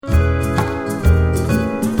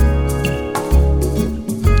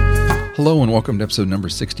Hello and welcome to episode number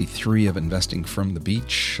 63 of Investing from the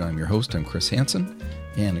Beach. I'm your host, I'm Chris Hansen,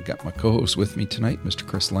 and I got my co-host with me tonight, Mr.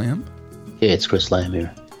 Chris Lamb. Hey, it's Chris Lamb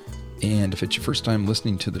here. And if it's your first time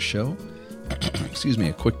listening to the show, excuse me,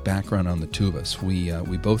 a quick background on the two of us. We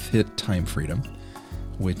both hit time freedom,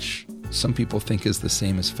 which some people think is the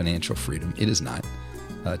same as financial freedom. It is not.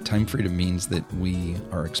 Time freedom means that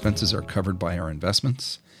our expenses are covered by our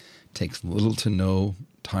investments. It takes little to no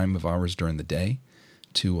time of ours during the day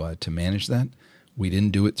to manage that. We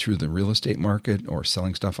didn't do it through the real estate market or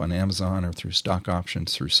selling stuff on Amazon or through stock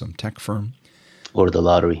options through some tech firm. Or the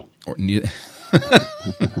lottery. Well,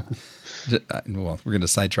 we're going to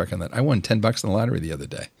sidetrack on that. I won $10 in the lottery the other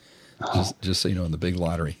day. Just so you know, in the big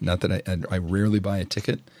lottery. Not that I rarely buy a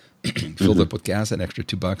ticket. Filled up with gas, an extra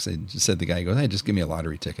 $2. I just said, the guy goes, "Hey, just give me a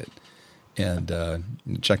lottery ticket." And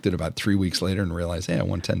checked it about 3 weeks later and realized, hey, I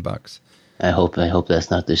won $10. I hope that's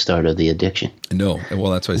not the start of the addiction. No,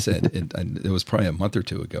 well, that's what I said. It was probably a month or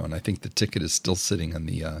two ago, and I think the ticket is still sitting in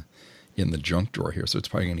the junk drawer here, so it's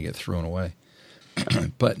probably going to get thrown away.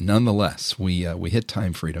 But nonetheless, we hit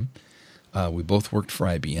time freedom. We both worked for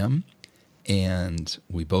IBM, and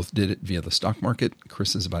we both did it via the stock market.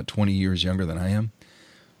 Chris is about 20 years younger than I am.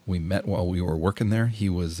 We met while we were working there. He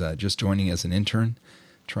was just joining as an intern,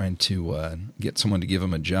 trying to get someone to give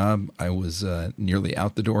him a job. I was nearly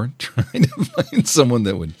out the door trying to find someone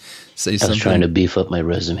that would say something. I was trying to beef up my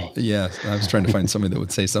resume. Yeah, I was trying to find somebody that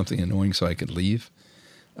would say something annoying so I could leave.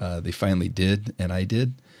 They finally did, and I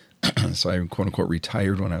did. So I, quote-unquote,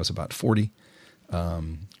 retired when I was about 40.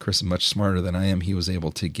 Chris is much smarter than I am. He was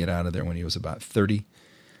able to get out of there when he was about 30.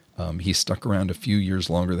 He stuck around a few years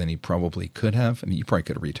longer than he probably could have. I mean, you probably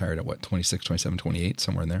could have retired at, 26, 27, 28,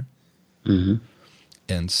 somewhere in there. Mm-hmm.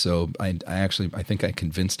 And so I think I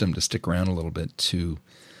convinced him to stick around a little bit to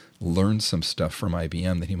learn some stuff from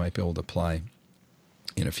IBM that he might be able to apply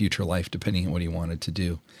in a future life, depending on what he wanted to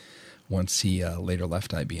do once he later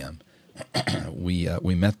left IBM.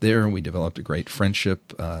 We met there. We developed a great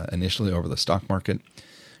friendship initially over the stock market.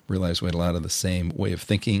 Realized we had a lot of the same way of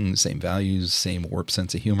thinking, same values, same warped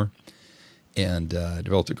sense of humor, and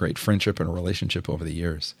developed a great friendship and a relationship over the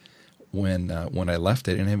years. When I left,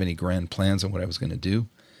 I didn't have any grand plans on what I was going to do.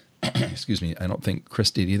 Excuse me. I don't think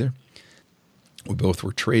Chris did either. We both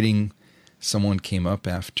were trading. Someone came up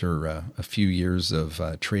after a few years of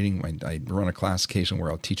trading. I run a class occasionally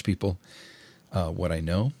where I'll teach people what I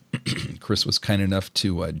know. Chris was kind enough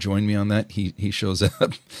to join me on that. He shows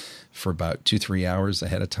up for about 2-3 hours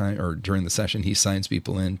ahead of time, or during the session. He signs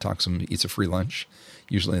people in, talks to them, eats a free lunch,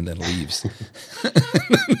 usually, and then leaves.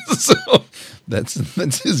 So that's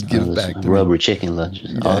his give back to rubber me. Chicken lunch.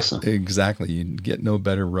 Awesome. Exactly. You get no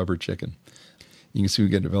better rubber chicken. You can see we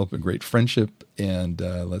got to develop a great friendship, and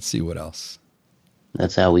let's see what else.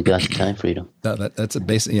 That's how we got the time freedom. That's a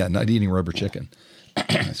basic, not eating rubber chicken.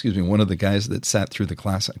 Excuse me. One of the guys that sat through the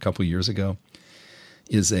class a couple years ago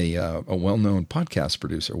is a well-known podcast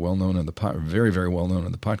producer, very, very well-known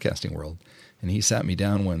in the podcasting world. And he sat me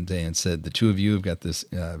down one day and said, "The two of you have got this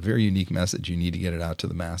very unique message. You need to get it out to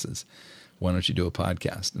the masses. Why don't you do a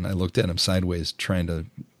podcast?" And I looked at him sideways, trying to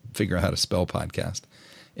figure out how to spell podcast.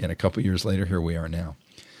 And a couple years later, here we are now.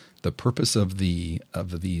 The purpose of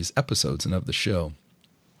these episodes and of the show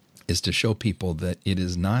is to show people that it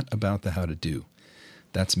is not about the how to do.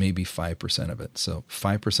 That's maybe 5% of it. So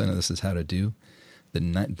 5% of this is how to do.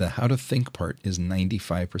 The how to think part is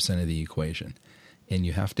 95% of the equation. And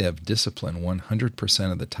you have to have discipline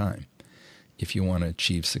 100% of the time if you want to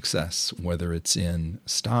achieve success, whether it's in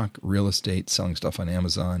stock, real estate, selling stuff on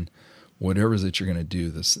Amazon, whatever it is that you're going to do.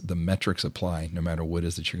 The metrics apply no matter what it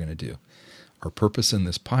is that you're going to do. Our purpose in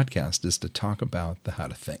this podcast is to talk about the how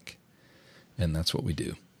to think. And that's what we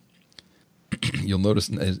do. You'll notice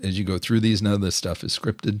as you go through these, none of this stuff is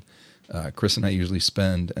scripted. Chris and I usually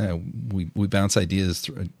spend, we bounce ideas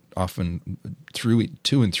often through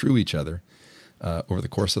each other over the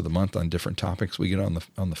course of the month on different topics. We get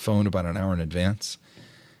on the phone about an hour in advance,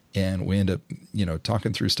 and we end up,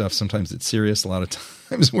 talking through stuff. Sometimes it's serious. A lot of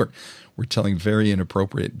times we're telling very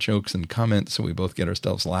inappropriate jokes and comments, so we both get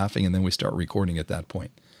ourselves laughing, and then we start recording at that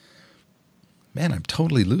point. Man, I'm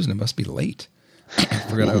totally losing. It must be late. I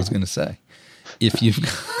forgot what I was going to say. If you've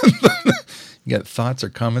got thoughts or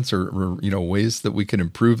comments or ways that we can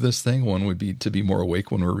improve this thing, one would be to be more awake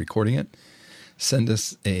when we're recording it. Send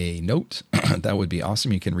us a note. That would be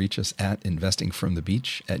awesome. You can reach us at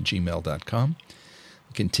investingfromthebeach@gmail.com.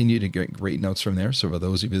 Continue to get great notes from there. So for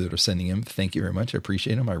those of you that are sending them, thank you very much. I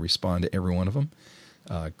appreciate them. I respond to every one of them.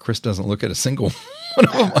 Chris doesn't look at a single one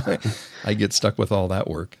of them. I get stuck with all that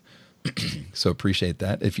work. So appreciate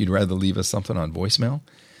that. If you'd rather leave us something on voicemail,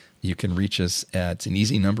 You can reach us at, it's an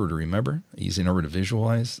easy number to remember, easy number to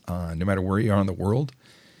visualize, no matter where you are in the world.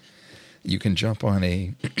 You can jump on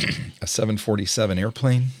a 747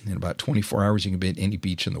 airplane. In about 24 hours, you can be at any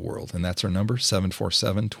beach in the world. And that's our number,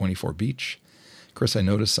 747-24-BEACH. Chris, I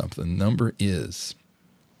noticed something. The number is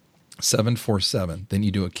 747. Then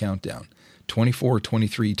you do a countdown. 24,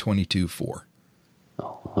 23, 22, 4.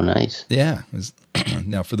 Oh, nice. Yeah.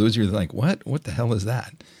 Now, for those of you that are like, what the hell is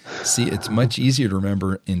that? See, it's much easier to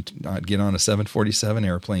remember and get on a 747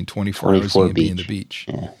 airplane, 24 hours, you can be in the beach.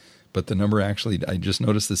 Yeah. But the number actually, I just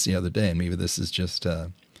noticed this the other day, and maybe this is just,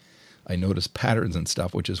 I noticed patterns and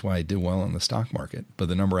stuff, which is why I did well in the stock market. But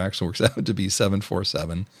the number actually works out to be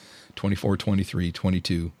 747, 24, 23,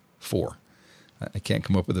 22, 4. I can't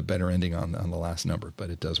come up with a better ending on the last number, but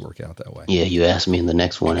it does work out that way. Yeah, you asked me in the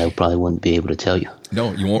next one, I probably wouldn't be able to tell you.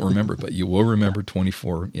 No, you won't remember, but you will remember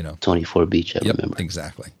 24, 24 Beach, I yep, remember.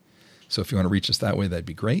 Exactly. So if you want to reach us that way, that'd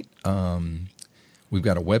be great. We've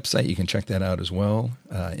got a website. You can check that out as well,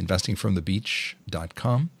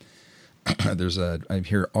 investingfromthebeach.com. I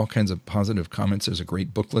hear all kinds of positive comments. There's a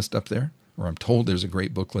great book list up there, or I'm told there's a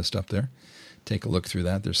great book list up there. Take a look through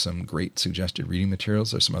that. There's some great suggested reading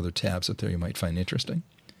materials. There's some other tabs up there you might find interesting.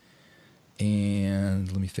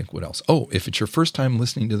 And let me think what else. Oh, if it's your first time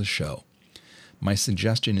listening to the show, my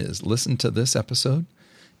suggestion is listen to this episode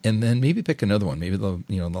and then maybe pick another one. Maybe the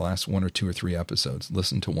last 1 or 2 or 3 episodes.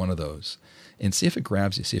 Listen to one of those and see if it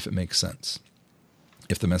grabs you, see if it makes sense,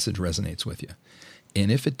 if the message resonates with you.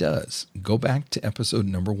 And if it does, go back to episode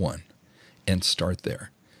number 1 and start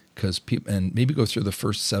there. And maybe go through the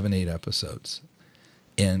first 7, 8 episodes.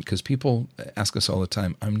 And because people ask us all the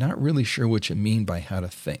time, I'm not really sure what you mean by how to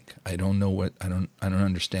think. I don't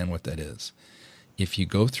understand what that is. If you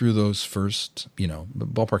go through those first,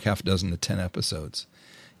 ballpark half a dozen to 10 episodes,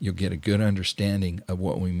 you'll get a good understanding of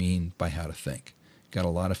what we mean by how to think. Got a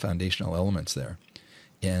lot of foundational elements there.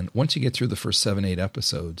 And once you get through the first 7, 8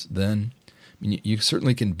 episodes, then you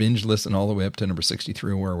certainly can binge listen all the way up to number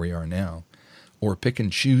 63 where we are now. Or pick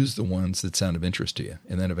and choose the ones that sound of interest to you,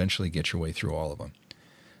 and then eventually get your way through all of them.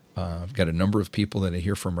 I've got a number of people that I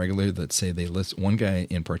hear from regularly that say they listen. One guy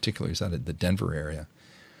in particular, he's out of the Denver area.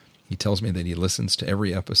 He tells me that he listens to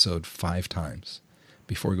every episode 5 times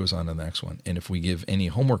before he goes on to the next one. And if we give any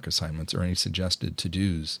homework assignments or any suggested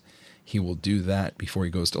to-dos, he will do that before he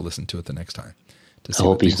goes to listen to it the next time. I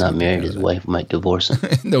hope he's not married. His wife might divorce him.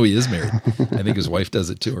 No, he is married. I think his wife does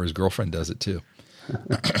it too, or his girlfriend does it too.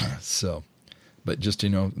 But just,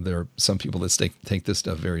 there are some people that take this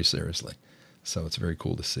stuff very seriously. So it's very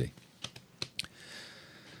cool to see.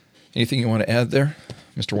 Anything you want to add there,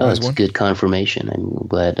 Mr. Wise One? It's good confirmation. I'm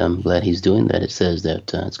glad he's doing that. It says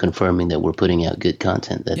that it's confirming that we're putting out good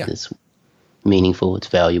content, that it's meaningful, it's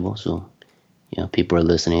valuable. So, people are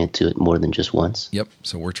listening to it more than just once. Yep.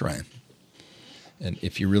 So we're trying. And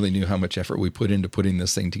if you really knew how much effort we put into putting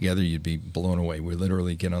this thing together, you'd be blown away. We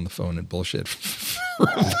literally get on the phone and bullshit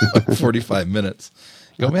for 45 minutes.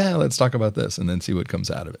 Go, man, let's talk about this, and then see what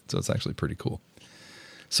comes out of it. So it's actually pretty cool.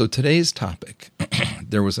 So today's topic,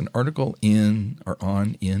 there was an article on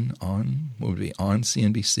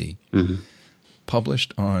CNBC,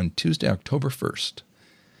 published on Tuesday, October 1st.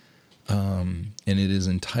 And it is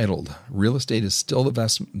entitled, "Real Estate is Still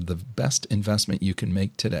the Best Investment You Can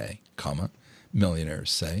Make Today,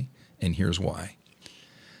 Millionaires Say, and Here's Why."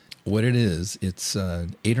 What it is, it's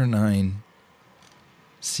 8 or 9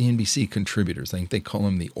 CNBC contributors. I think they call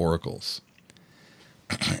them the oracles.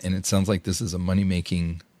 And it sounds like this is a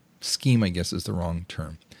money-making scheme, I guess is the wrong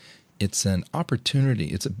term. It's an opportunity.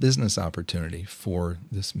 It's a business opportunity for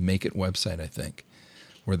this Make It website, I think,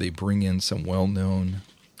 where they bring in some well-known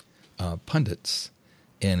pundits.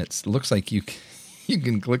 And it looks like you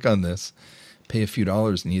can click on this, pay a few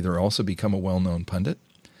dollars, and either also become a well-known pundit,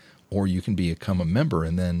 or you can become a member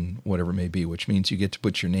and then whatever it may be, which means you get to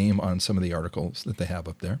put your name on some of the articles that they have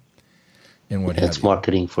up there. And what it's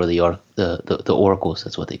marketing for the oracles.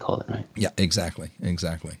 That's what they call it, right? Yeah, exactly.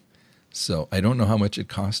 So I don't know how much it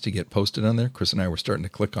costs to get posted on there. Chris and I were starting to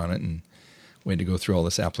click on it, and we had to go through all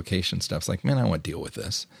this application stuff. It's like, man, I want to deal with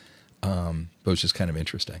this. But it's just kind of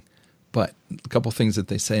interesting. But a couple things that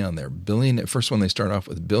they say on there. First one, they start off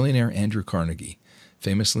with billionaire Andrew Carnegie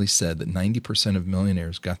famously said that 90% of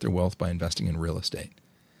millionaires got their wealth by investing in real estate.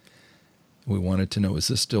 We wanted to know, is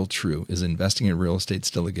this still true? Is investing in real estate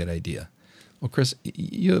still a good idea? Well, Chris,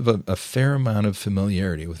 you have a fair amount of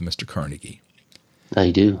familiarity with Mr. Carnegie.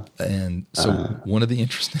 I do. And so one of the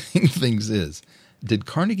interesting things is, did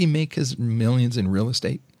Carnegie make his millions in real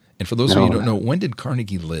estate? And for those of you who don't know, when did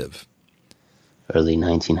Carnegie live? Early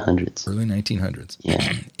 1900s. Early 1900s.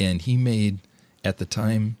 Yeah. And he made, at the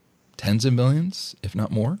time, tens of millions, if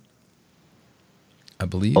not more. I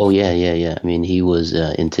believe. Oh yeah. I mean, he was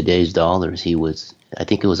in today's dollars. He was, I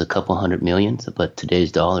think it was a couple hundred million, but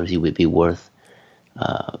today's dollars, he would be worth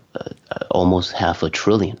almost $500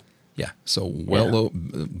 billion. Yeah. So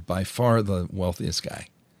by far the wealthiest guy.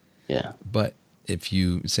 Yeah. But if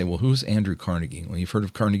you say, well, who's Andrew Carnegie? Well, you've heard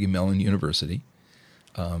of Carnegie Mellon University.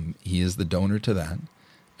 He is the donor to that.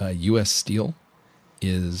 U.S. Steel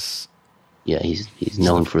is... Yeah, he's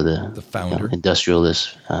known for the founder,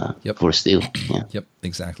 industrialist for steel. Yeah. Yep,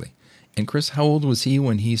 exactly. And Chris, how old was he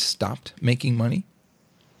when he stopped making money?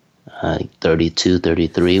 32,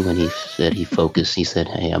 33, when he said he focused. He said,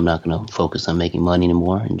 hey, I'm not going to focus on making money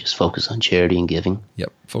anymore and just focus on charity and giving.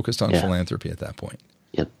 Yep, focused on philanthropy at that point.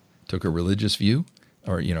 Yep. Took a religious view,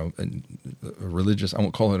 or, a religious, I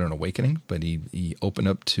won't call it an awakening, but he opened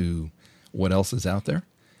up to what else is out there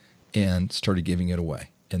and started giving it away.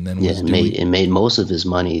 And then made most of his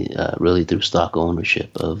money really through stock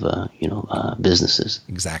ownership of businesses.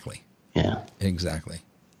 Exactly. Yeah. Exactly.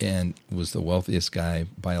 And was the wealthiest guy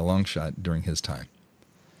by a long shot during his time.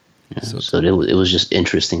 Yeah, so it was just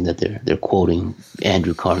interesting that they're quoting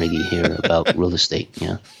Andrew Carnegie here about real estate.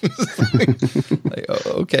 Yeah. Like,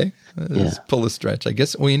 okay, let's pull a stretch. I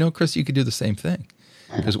guess. Well, Chris, you could do the same thing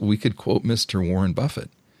because we could quote Mr. Warren Buffett.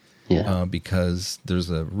 Yeah. Because there's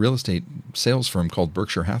a real estate sales firm called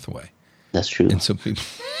Berkshire Hathaway. That's true. And so people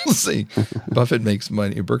say Buffett makes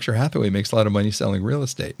money. Berkshire Hathaway makes a lot of money selling real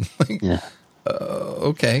estate. Like, yeah.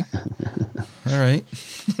 Okay. All right.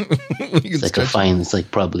 It's like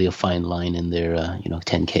probably a fine line in their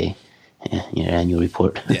 10K annual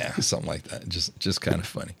report. Yeah, something like that. Just kind of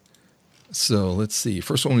funny. So let's see.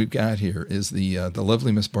 First one we've got here is the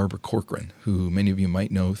lovely Miss Barbara Corcoran, who many of you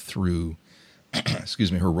might know through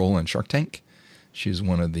her role on Shark Tank. She's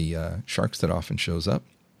one of the sharks that often shows up.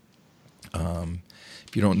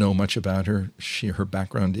 If you don't know much about her, her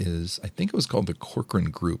background is, I think it was called the Corcoran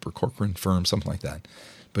Group or Corcoran Firm, something like that.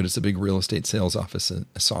 But it's a big real estate sales office,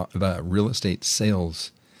 real estate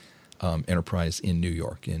sales enterprise in New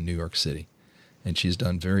York City. And she's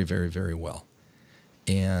done very, very, very well.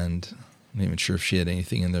 And I'm not even sure if she had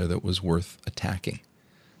anything in there that was worth attacking.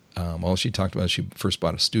 All she talked about is she first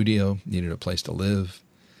bought a studio, needed a place to live.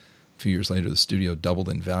 A few years later, the studio doubled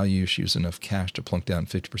in value. She used enough cash to plunk down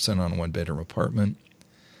 50% on a one-bedroom apartment.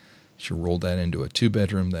 She rolled that into a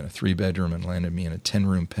 2-bedroom, then a 3-bedroom, and landed me in a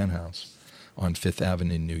 10-room penthouse on Fifth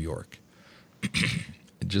Avenue in New York.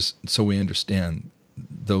 Just so we understand,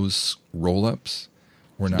 those roll-ups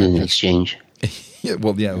were not just... exchange? It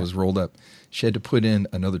was rolled up. She had to put in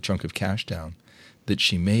another chunk of cash down that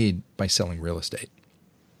she made by selling real estate.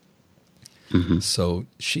 Mm-hmm. So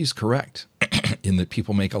she's correct in that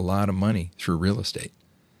people make a lot of money through real estate.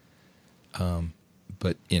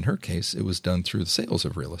 But in her case, it was done through the sales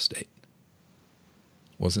of real estate.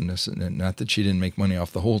 Wasn't necessarily, not that she didn't make money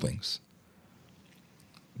off the holdings,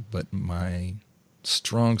 but my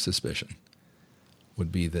strong suspicion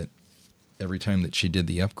would be that every time that she did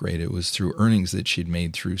the upgrade, it was through earnings that she'd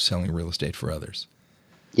made through selling real estate for others.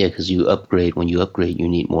 Yeah, because when you upgrade, you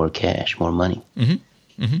need more cash, more money.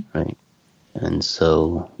 Mm-hmm. Mm-hmm. Right. And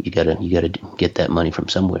so you gotta get that money from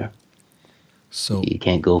somewhere. So you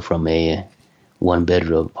can't go from a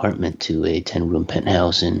 1-bedroom apartment to a 10-room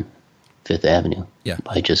penthouse in Fifth Avenue. Yeah.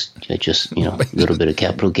 By just a little bit of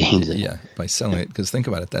capital gains. Yeah, by selling it. Because think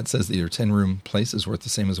about it. That says that your 10-room place is worth the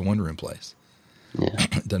same as a 1-room place. Yeah.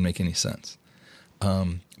 It doesn't make any sense.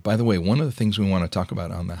 By the way, one of the things we want to talk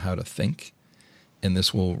about on the how to think, and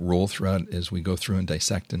this will roll throughout as we go through and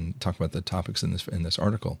dissect and talk about the topics in this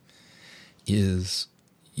article, is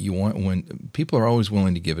when people are always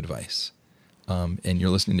willing to give advice. And you're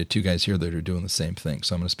listening to two guys here that are doing the same thing.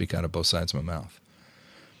 So I'm going to speak out of both sides of my mouth.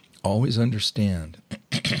 Always understand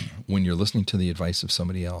when you're listening to the advice of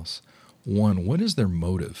somebody else, one, what is their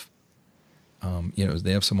motive?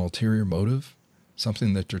 They have some ulterior motive,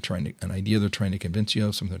 something that an idea they're trying to convince you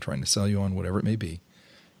of, something they're trying to sell you on, whatever it may be.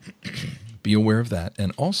 Be aware of that.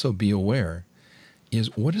 And also be aware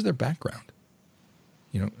is what is their background?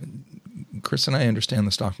 Chris and I understand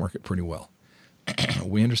the stock market pretty well.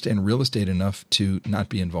 We understand real estate enough to not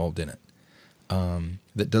be involved in it.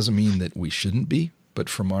 That doesn't mean that we shouldn't be, but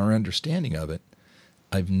from our understanding of it,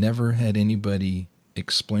 I've never had anybody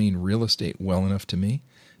explain real estate well enough to me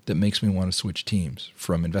that makes me want to switch teams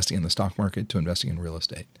from investing in the stock market to investing in real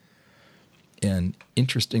estate. And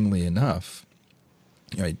interestingly enough,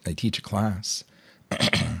 I teach a class,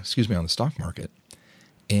 on the stock market,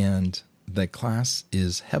 and that class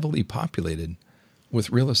is heavily populated with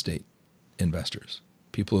real estate investors.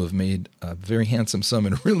 People who have made a very handsome sum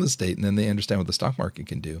in real estate, and then they understand what the stock market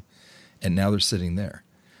can do, and now they're sitting there.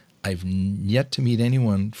 I've yet to meet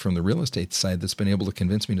anyone from the real estate side that's been able to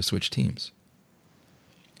convince me to switch teams.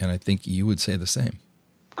 And I think you would say the same.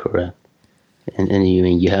 Correct. And you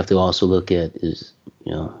mean you have to also look at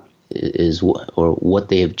what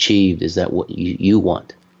they have achieved. Is that what you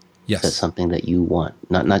want? Yes. Is that something that you want?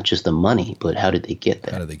 Not just the money, but how did they get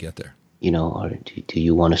there? How did they get there? Or do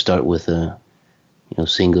you want to start with a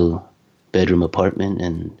single bedroom apartment,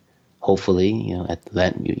 and hopefully at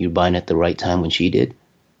that you're buying at the right time when she did,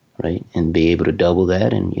 right? And be able to double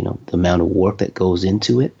that, and the amount of work that goes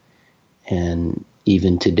into it. And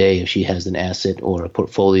even today, if she has an asset or a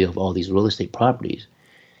portfolio of all these real estate properties,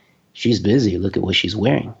 she's busy. Look at what she's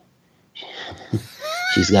wearing.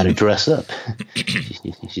 She's got to dress up.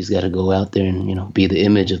 She's got to go out there and be the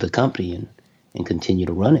image of the company and continue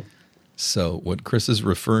to run it. So what Chris is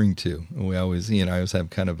referring to, we always, I always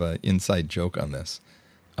have kind of an inside joke on this.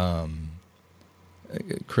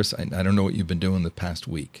 Chris, I don't know what you've been doing the past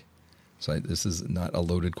week, so this is not a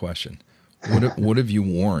loaded question. What have you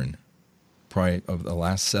worn probably of the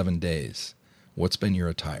last 7 days? What's been your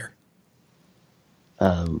attire?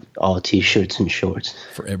 All T-shirts and shorts.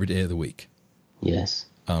 For every day of the week? Yes.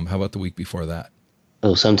 How about the week before that?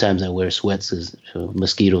 Oh, sometimes I wear sweats so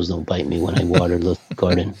mosquitoes don't bite me when I water the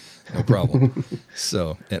garden. No problem.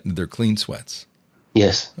 So they're clean sweats?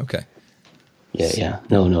 Yes. Okay. Yeah.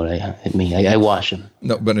 No, I wash them.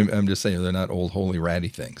 No, but I'm just saying they're not old, holy, ratty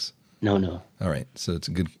things. No. All right. So it's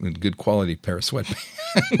a good quality pair of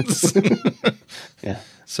sweatpants. Yeah.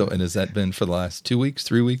 So, and has that been for the last 2 weeks,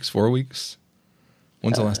 3 weeks, 4 weeks?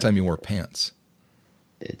 When's the last time you wore pants?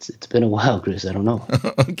 It's been a while, Chris. I don't know.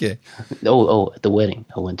 Okay. At the wedding.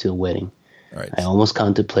 I went to a wedding. All right. I almost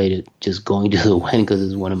contemplated just going to the wedding because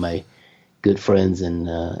it's one of my good friends, and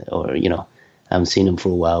I haven't seen him for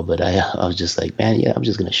a while. But I was just like, man, yeah, I'm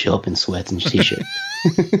just gonna show up in sweats and t-shirt.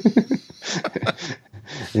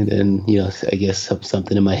 And then I guess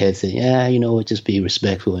something in my head said, yeah, just be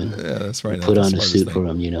respectful and that's right. put on a suit for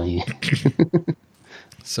him.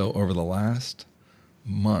 So over the last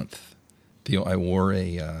month, I wore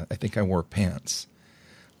I think I wore pants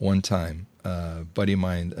one time. Buddy of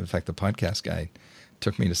mine, in fact, the podcast guy,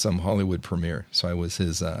 took me to some Hollywood premiere. So I was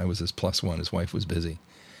his plus one. His wife was busy,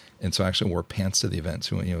 and so I actually wore pants to the event.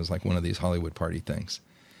 So it was like one of these Hollywood party things.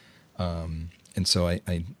 And so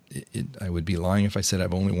I would be lying if I said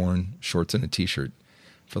I've only worn shorts and a t-shirt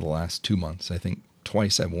for the last 2 months. I think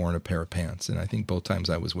twice I've worn a pair of pants, and I think both times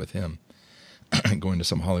I was with him going to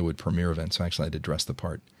some Hollywood premiere event. So I actually had to dress the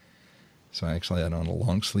part. So I actually had on a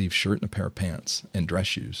long sleeve shirt and a pair of pants and dress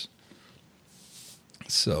shoes.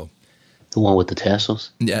 So, the one with the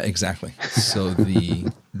tassels? Yeah, exactly. So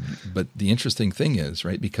but the interesting thing is,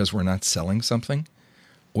 right, because we're not selling something,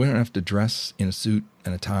 we don't have to dress in a suit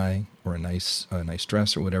and a tie or a nice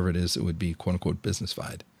dress or whatever it is that would be quote unquote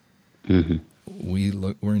business-fied. Mm-hmm.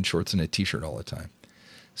 We're in shorts and a t-shirt all the time.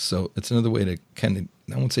 So it's another way to kind of,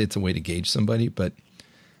 I won't say it's a way to gauge somebody, but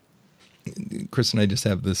Chris and I just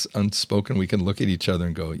have this unspoken, we can look at each other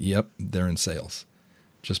and go, yep, they're in sales,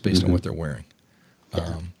 just based on what they're wearing.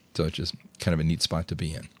 Yeah. So it's just kind of a neat spot to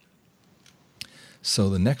be in. So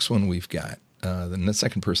the next one we've got, the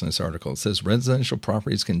second person in this article, it says residential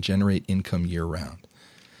properties can generate income year-round.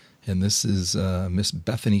 And this is Miss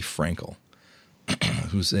Bethany Frankel,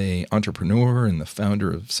 who's a entrepreneur and the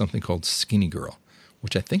founder of something called Skinny Girl,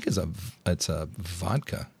 which I think it's a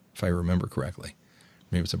vodka, if I remember correctly.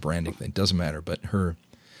 Maybe it's a branding thing. Doesn't matter. But her...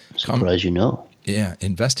 I'm surprised you know. Yeah.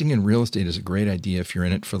 Investing in real estate is a great idea if you're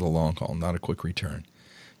in it for the long haul, not a quick return.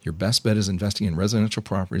 Your best bet is investing in residential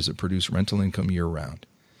properties that produce rental income year-round.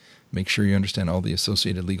 Make sure you understand all the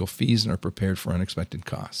associated legal fees and are prepared for unexpected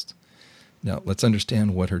costs. Now, let's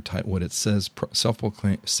understand what it says,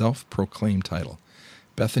 self-proclaimed title.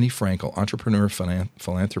 Bethany Frankel, entrepreneur,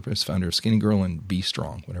 philanthropist, founder of Skinny Girl and Be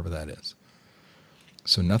Strong, whatever that is.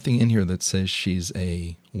 So nothing in here that says she's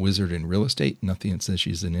a wizard in real estate, nothing that says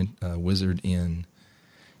she's a wizard in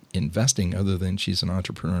investing other than she's an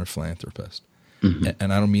entrepreneur and philanthropist. Mm-hmm.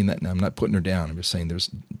 And I don't mean that, I'm not putting her down. I'm just saying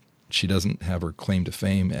she doesn't have her claim to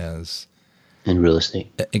fame as... in real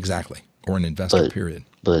estate. Exactly. Or an investor, period.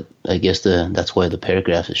 But I guess that's why the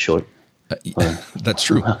paragraph is short. That's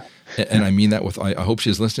true. And I mean that I hope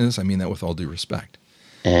she's listening to this. I mean that with all due respect.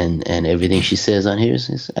 And everything she says on here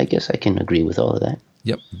is, I guess I can agree with all of that.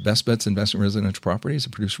 Yep. Best bets, invest in residential properties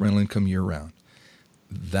that produce rental income year-round.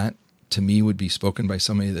 That, to me, would be spoken by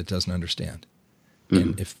somebody that doesn't understand. Mm-hmm.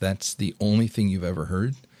 And if that's the only thing you've ever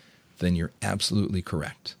heard, then you're absolutely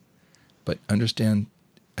correct. But understand,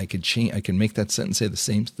 I can make that sentence say the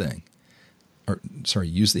same thing.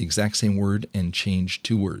 Use the exact same word and change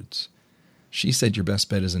 2 words. She said your best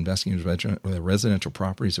bet is investing in residential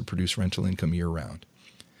properties that produce rental income year-round.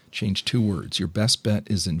 Change 2 words. Your best bet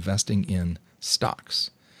is investing in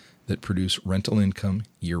stocks that produce rental income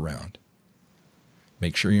year-round.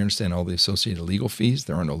 Make sure you understand all the associated legal fees.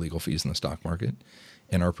 There are no legal fees in the stock market,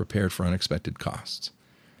 and are prepared for unexpected costs.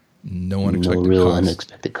 No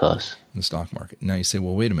unexpected costs in the stock market. Now you say,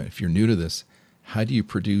 well, wait a minute. If you're new to this, how do you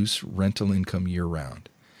produce rental income year-round?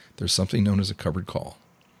 There's something known as a covered call.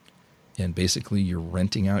 And basically, you're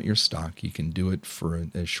renting out your stock. You can do it for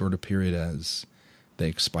as short a period as they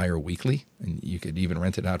expire weekly, and you could even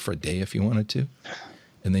rent it out for a day if you wanted to.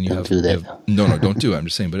 And then don't do that. No, don't do it. I'm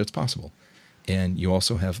just saying, but it's possible. And you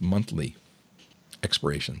also have monthly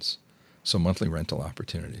expirations, so monthly rental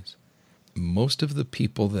opportunities. Most of the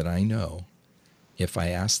people that I know, if I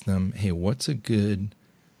ask them, hey, what's a good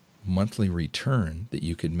monthly return that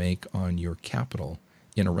you could make on your capital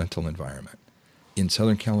in a rental environment? In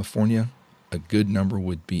Southern California, a good number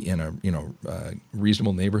would be in a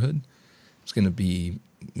reasonable neighborhood. It's going to be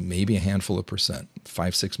maybe a handful of percent,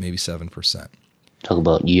 5, 6, maybe 7%. Talk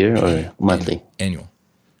about year or monthly? Annual.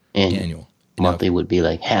 Monthly would be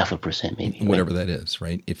like 0.5%, maybe. Whatever that is,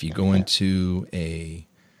 right? If you go into a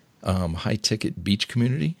high-ticket beach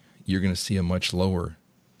community, you're going to see a much lower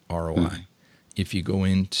ROI. Mm-hmm. If you go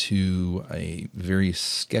into a very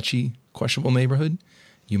sketchy, questionable neighborhood,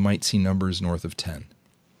 you might see numbers north of 10.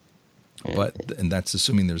 And that's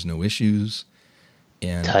assuming there's no issues.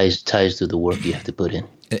 And ties to the work you have to put in.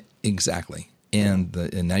 Exactly. And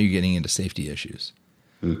now you're getting into safety issues,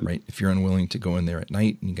 mm-hmm. right? If you're unwilling to go in there at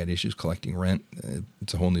night and you got issues collecting rent,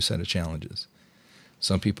 it's a whole new set of challenges.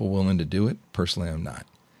 Some people are willing to do it. Personally, I'm not.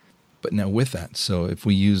 But now with that, so if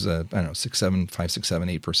we use 5, 6, 7,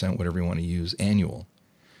 8%, whatever you want to use, annual.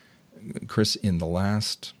 Chris, in the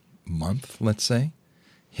last month, let's say,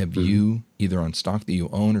 have mm-hmm. you, either on stock that you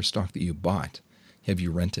own or stock that you bought, have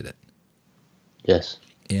you rented it? Yes.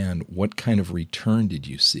 And what kind of return did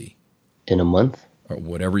you see? In a month? Or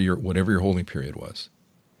whatever your holding period was.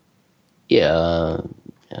 Yeah,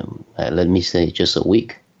 let me say just a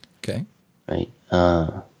week. Okay. Right.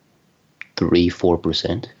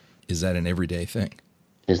 3-4%. Is that an everyday thing?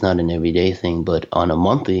 It's not an everyday thing, but on a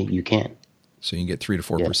monthly, you can. So you can get 3 to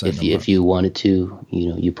 4%. If you wanted to,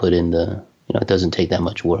 you put in it doesn't take that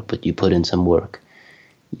much work, but you put in some work,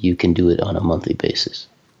 you can do it on a monthly basis.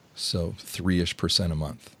 So 3-ish% a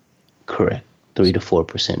month. Correct. 3 to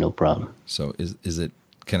 4%, no problem. So is it?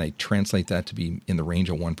 Can I translate that to be in the range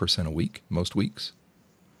of 1% a week, most weeks?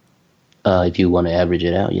 If you want to average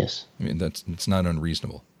it out, yes. I mean, it's not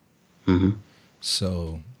unreasonable. Mm-hmm.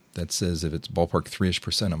 So that says if it's ballpark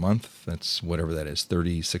 3-ish% a month, that's whatever that is,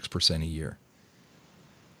 36% a year.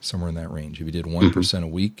 Somewhere in that range. If you did 1% mm-hmm. a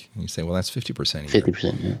week, you say, well, that's 50% a year.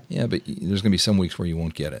 50%, yeah. Yeah, but there's going to be some weeks where you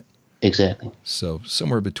won't get it. Exactly. So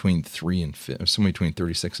somewhere between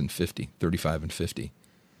 36 and 50, 35 and 50.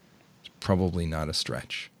 It's probably not a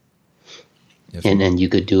stretch. And you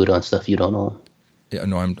could do it on stuff you don't own. Yeah,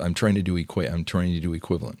 no, I'm trying to do equivalent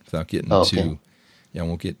without getting too. Yeah, I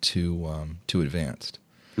won't get too advanced.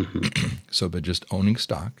 Mm-hmm. So, but just owning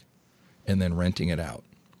stock, and then renting it out.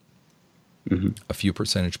 Mm-hmm. A few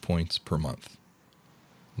percentage points per month.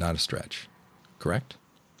 Not a stretch. Correct?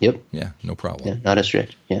 Yep. Yeah, no problem. Yeah, not a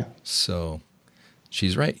stretch. Yeah. So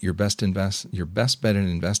she's right. Your best bet in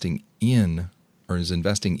investing in,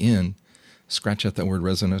 scratch out that word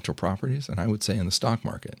residential properties, and I would say in the stock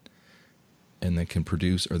market. And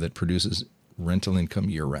that produces rental income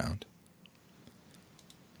year round.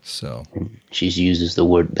 So she uses the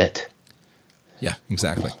word bet. Yeah,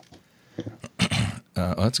 exactly.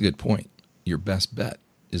 That's a good point. Your best bet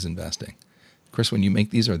is investing. Chris, when you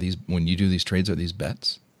make when you do these trades, are these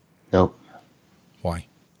bets? Nope. Why?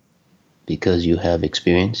 Because you have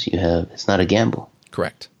experience. It's not a gamble.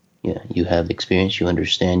 Correct. Yeah, you have experience. You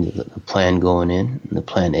understand the plan going in and the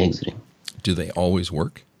plan exiting. Do they always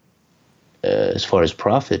work? As far as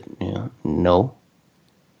profit, no.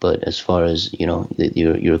 But as far as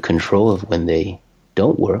your control of when they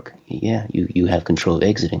don't work, yeah, you have control of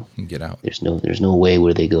exiting. You can get out. There's no way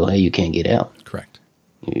where they go, hey, you can't get out. Correct.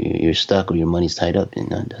 You're stuck or your money's tied up,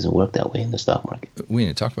 and it doesn't work that way in the stock market. We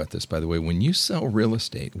need to talk about this, by the way. When you sell real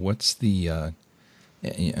estate, what's the?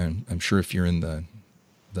 I'm sure if you're in the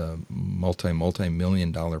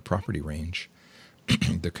multi-million-dollar property range,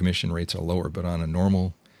 the commission rates are lower. But on a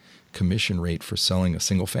normal commission rate for selling a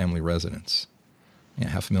single-family residence,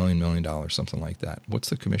 $500,000, $1 million, something like that. What's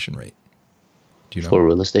the commission rate? Do you know? For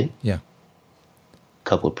real estate? Yeah.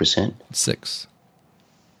 Couple of percent. 6.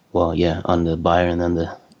 Well, yeah, on the buyer and then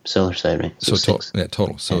seller side, right? So six.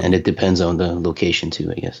 Total. So and it depends on the location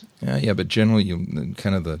too, I guess. yeah, but generally,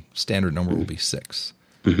 kind of the standard number will be 6.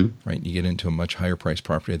 Mm-hmm. Right? You get into a much higher price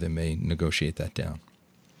property, they may negotiate that down.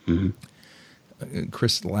 Mm-hmm.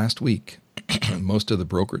 Chris, last week, most of the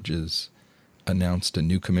brokerages announced a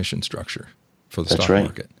new commission structure for the That's stock right.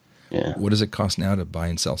 market. Yeah. What does it cost now to buy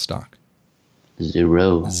and sell stock?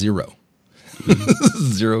 0. 0.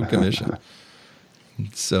 0 commission.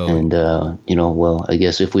 So, And, well, I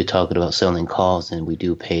guess if we're talking about selling calls, then we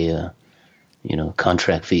do pay,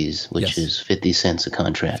 contract fees, which Yes. is 50 cents a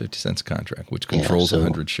contract. 50 cents a contract, which controls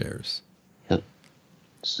 100 shares. Yep.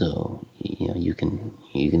 So, you can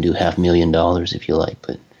do $500,000 if you like,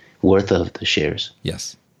 but worth of the shares.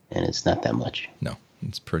 Yes. And it's not that much. No,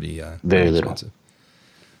 it's pretty Very pretty little. expensive.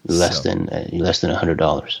 Less than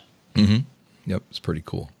 $100. Mm-hmm. Yep, it's pretty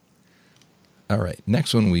cool. All right,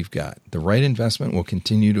 next one we've got. The right investment will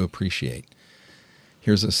continue to appreciate.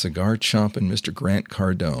 Here's a cigar chomping Mr. Grant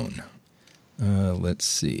Cardone. Let's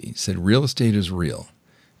see. He said, real estate is real,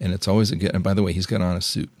 and it's always a good... And by the way, he's got on a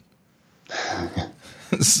suit.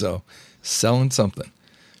 So, selling something.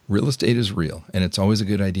 Real estate is real, and it's always a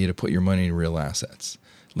good idea to put your money in real assets.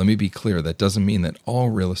 Let me be clear, that doesn't mean that all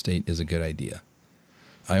real estate is a good idea.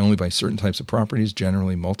 I only buy certain types of properties,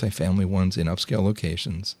 generally multifamily ones in upscale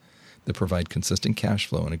locations that provide consistent cash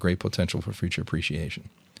flow and a great potential for future appreciation.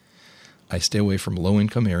 I stay away from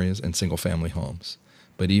low-income areas and single-family homes.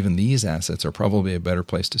 But even these assets are probably a better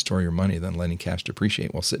place to store your money than letting cash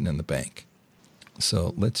depreciate while sitting in the bank.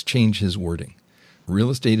 So let's change his wording.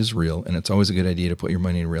 Real estate is real, and it's always a good idea to put your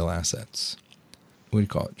money in real assets. What do you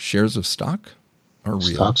call it? Shares of stock are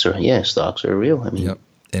real. Stocks are real. I mean, Yep.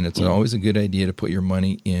 And it's always a good idea to put your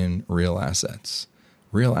money in real assets.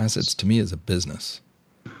 Real assets to me is a business,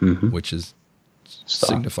 which is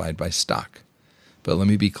signified by stock. But let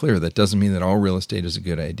me be clear, that doesn't mean that all real estate is a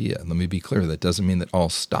good idea. Let me be clear, that doesn't mean that all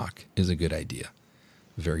stock is a good idea.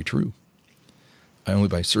 Very true. I only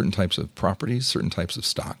buy certain types of properties, certain types of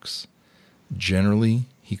stocks. Generally,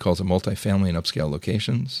 he calls it multifamily and upscale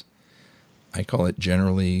locations. I call it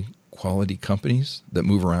generally quality companies that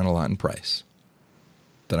move around a lot in price,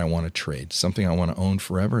 that I want to trade. Something I want to own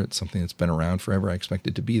forever. It's something that's been around forever. I expect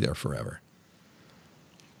it to be there forever.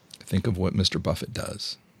 Think of what Mr. Buffett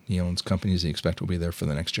does. He owns companies he expects will be there for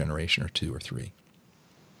the next generation or 2 or 3.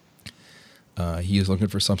 He is looking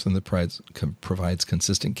for something that provides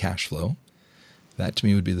consistent cash flow. That to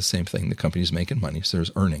me would be the same thing. The company's making money, so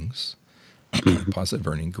there's earnings, positive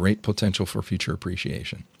earning, great potential for future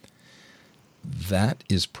appreciation. That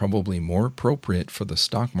is probably more appropriate for the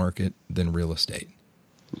stock market than real estate.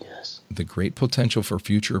 Yes. The great potential for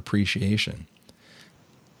future appreciation.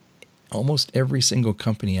 Almost every single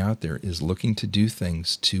company out there is looking to do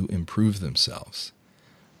things to improve themselves,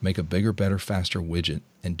 make a bigger, better, faster widget,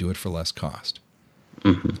 and do it for less cost.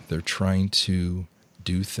 They're trying to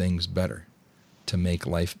do things better, to make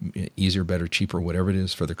life easier, better, cheaper, whatever it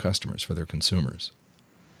is for their customers, for their consumers.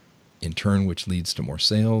 In turn, which leads to more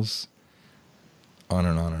sales, on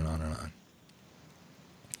and on and on and on.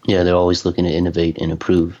 Yeah, they're always looking to innovate and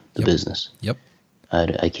improve the business. Yep.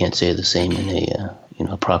 I can't say the same in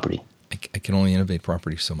a property. I can only innovate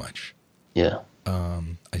property so much. Yeah.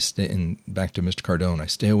 Back to Mr. Cardone, I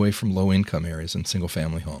stay away from low-income areas and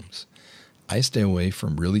single-family homes. I stay away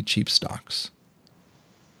from really cheap stocks.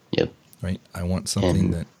 Yep. Right? I want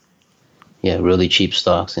something that... Yeah, really cheap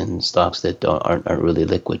stocks and stocks that aren't really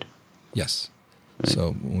liquid. Yes. Right.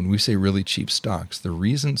 So when we say really cheap stocks, the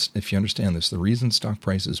reasons, if you understand this, the reason stock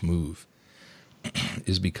prices move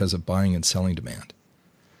is because of buying and selling demand.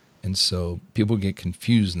 And so people get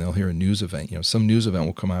confused and they'll hear a news event. Some news event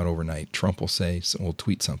will come out overnight. Trump will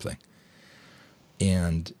tweet something.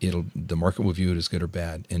 And the market will view it as good or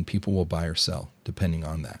bad, and people will buy or sell depending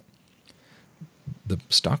on that. The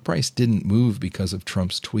stock price didn't move because of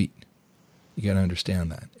Trump's tweet. You got to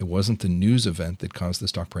understand that. It wasn't the news event that caused the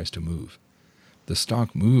stock price to move. The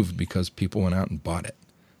stock moved because people went out and bought it.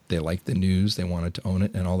 They liked the news, they wanted to own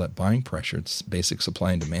it, and all that buying pressure, it's basic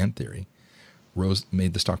supply and demand theory,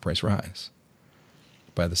 made the stock price rise.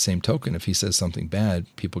 By the same token, if he says something bad,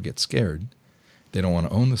 people get scared. They don't want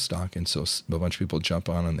to own the stock, and so a bunch of people jump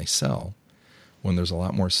on and they sell. When there's a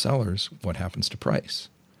lot more sellers, what happens to price?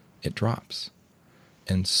 It drops.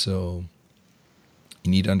 And so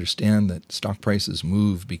you need to understand that stock prices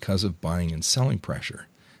move because of buying and selling pressure,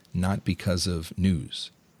 not because of news.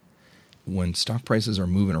 When stock prices are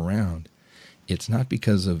moving around, it's not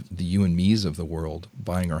because of the you and me's of the world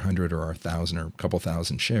buying our 100 or our 1,000 or a couple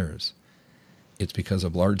thousand shares. It's because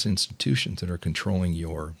of large institutions that are controlling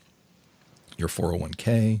your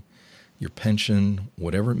 401k, your pension,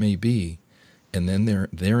 whatever it may be, And then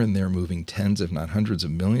they're in there moving tens, if not hundreds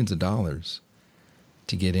of millions of dollars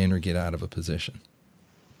to get in or get out of a position.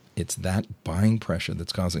 It's that buying pressure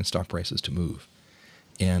that's causing stock prices to move.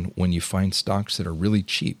 And when you find stocks that are really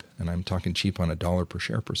cheap, and I'm talking cheap on a dollar per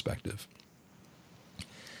share perspective,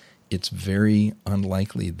 it's very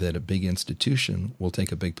unlikely that a big institution will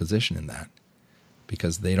take a big position in that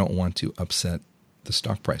because they don't want to upset the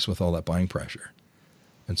stock price with all that buying pressure.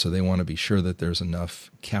 And so they want to be sure that there's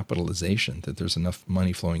enough capitalization, that there's enough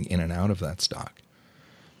money flowing in and out of that stock.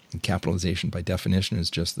 And capitalization, by definition, is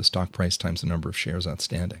just the stock price times the number of shares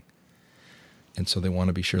outstanding. And so they want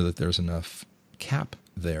to be sure that there's enough cap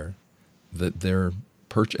there that they're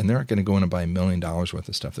and they're not going to go in and buy $1 million worth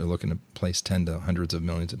of stuff. They're looking to place 10 to hundreds of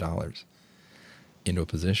millions of dollars into a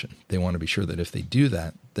position. They want to be sure that if they do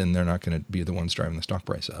that, then they're not going to be the ones driving the stock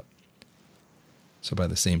price up. So by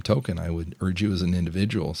the same token, I would urge you as an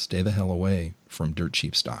individual, stay the hell away from dirt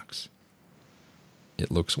cheap stocks.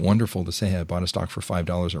 It looks wonderful to say, hey, I bought a stock for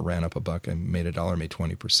 $5, it ran up $1, I made $1, made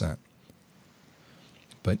 20%.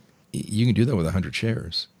 But you can do that with 100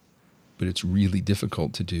 shares. But it's really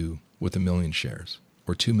difficult to do with 1 million shares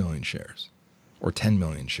or 2 million shares or 10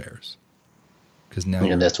 million shares. Because now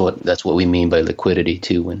that's what we mean by liquidity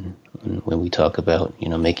too when we talk about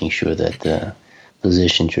making sure that the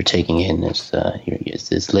positions you're taking in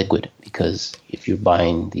is liquid, because if you're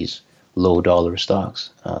buying these low dollar stocks,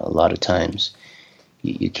 a lot of times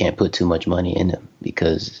you can't put too much money in them,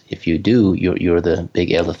 because if you do, you're the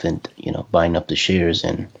big elephant, buying up the shares,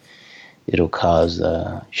 and it'll cause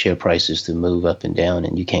share prices to move up and down,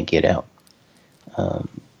 and you can't get out,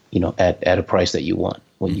 at a price that you want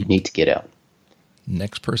when you need to get out.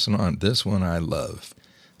 Next person on this one I love.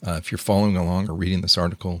 If you're following along or reading this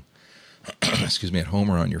article, at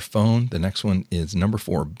home or on your phone, the next one is number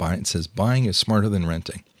 4. It says, buying is smarter than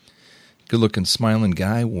renting. Good-looking, smiling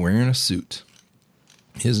guy wearing a suit.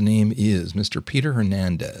 His name is Mr. Peter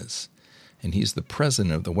Hernandez, and he's the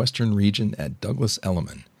president of the Western region at Douglas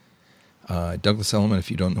Elliman. Douglas Elliman,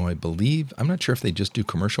 if you don't know, I'm not sure if they just do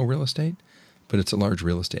commercial real estate, but it's a large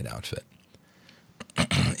real estate outfit.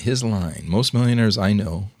 His line, most millionaires I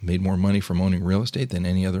know made more money from owning real estate than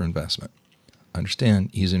any other investment.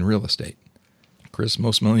 Understand, he's in real estate. Chris,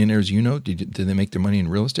 most millionaires you know, did they make their money in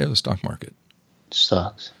real estate or the stock market?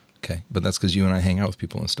 Stocks. Okay, but that's because you and I hang out with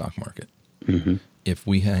people in the stock market. Mm-hmm. If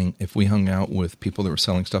we hung out with people that were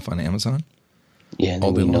selling stuff on Amazon,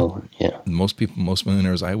 all day long, most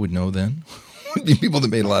millionaires I would know then would be people that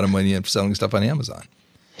made a lot of money selling stuff on Amazon.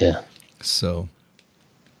 Yeah. So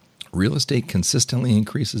real estate consistently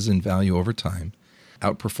increases in value over time,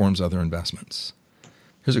 outperforms other investments.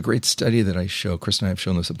 Here's a great study that I show. Chris and I have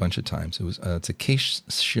shown this a bunch of times. It's a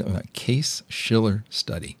Case-Shiller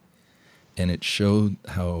study, and it showed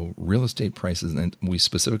how real estate prices, and we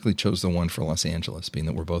specifically chose the one for Los Angeles, being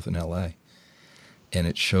that we're both in L.A., and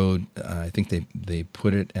it showed, I think they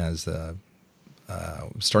put it as a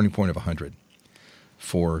starting point of 100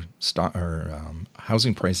 for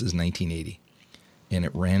housing prices 1980. And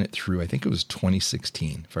it ran it through, I think it was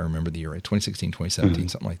 2016, if I remember the year right, 2016, 2017,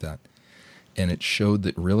 something like that. And it showed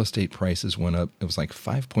that real estate prices went up, it was like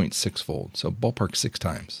 5.6-fold, so ballpark 6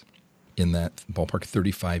 times in that ballpark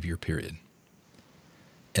 35-year period.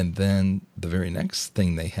 And then the very next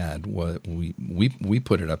thing they had was we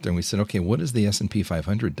put it up there and we said, okay, what has the S&P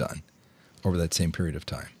 500 done over that same period of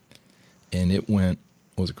time? And it went,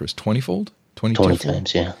 what was it, Chris, 20-fold? 20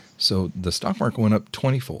 times, yeah. So the stock market went up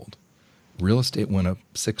 20-fold. Real estate went up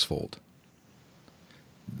 6-fold.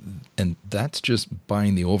 And that's just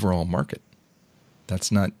buying the overall market.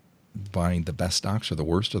 That's not buying the best stocks or the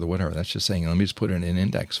worst or the whatever. That's just saying, let me just put it in an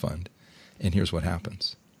index fund, and here's what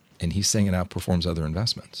happens. And he's saying it outperforms other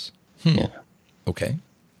investments. Yeah. Okay.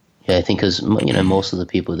 Yeah, I think because most of the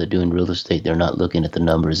people that are doing real estate, they're not looking at the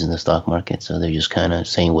numbers in the stock market, so they're just kind of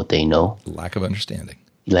saying what they know. Lack of understanding.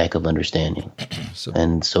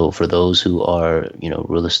 So for those who are,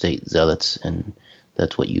 real estate zealots, and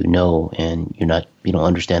that's what you know, and you don't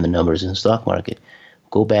understand the numbers in the stock market,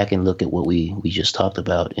 go back and look at what we just talked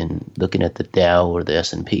about in looking at the Dow or the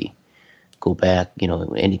S&P. Go back,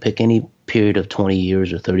 pick any period of 20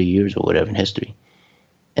 years or 30 years or whatever in history,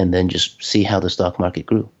 and then just see how the stock market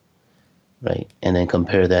grew, right? And then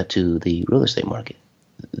compare that to the real estate market.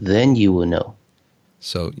 Then you will know.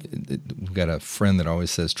 So we've got a friend that always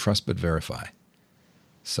says, trust but verify.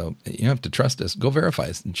 So you don't have to trust us. Go verify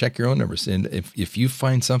us and check your own numbers. And if you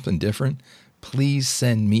find something different, please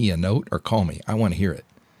send me a note or call me. I want to hear it.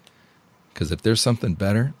 Because if there's something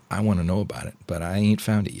better, I want to know about it. But I ain't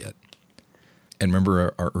found it yet. And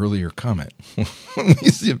remember our earlier comment. When you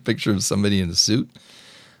see a picture of somebody in a suit,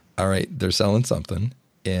 all right, they're selling something.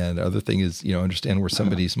 And the other thing is, understand where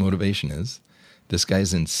somebody's motivation is. This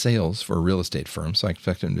guy's in sales for a real estate firm, so I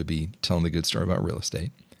expect him to be telling the good story about real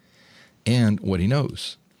estate and what he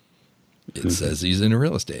knows. It says he's into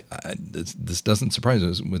real estate. This doesn't surprise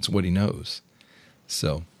us. It's what he knows.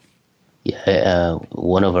 So, yeah,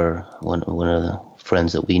 one of the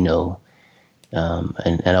friends that we know,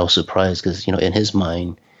 and I was surprised because in his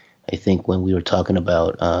mind, I think when we were talking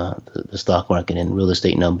about the stock market and real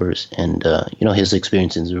estate numbers, and his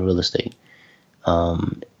experiences in real estate,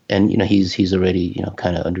 and he's already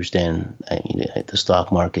kind of understand the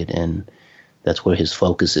stock market, and that's where his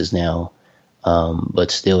focus is now.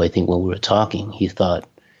 But still, I think when we were talking, he thought,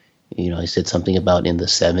 I said something about in the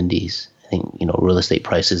 70s. I think real estate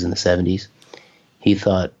prices in the 70s. He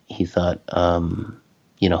thought, hey,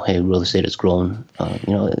 real estate has grown,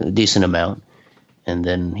 a decent amount. And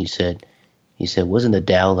then he said, wasn't the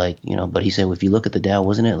Dow but he said, well, if you look at the Dow,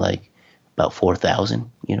 wasn't it like about 4,000,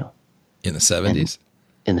 In the 70s?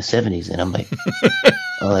 In the 70s. And I'm like,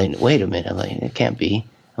 wait a minute. I'm like, it can't be.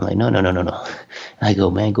 I'm like, no. I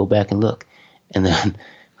go, man, go back and look. And then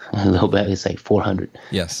I go back, it's like 400.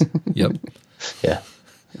 Yes. Yep. Yeah.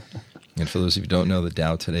 And for those of you who don't know, the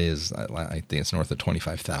Dow today is, I think it's north of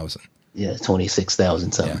 25,000. Yeah,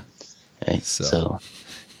 26,000 something. Yeah. Right? So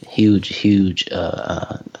huge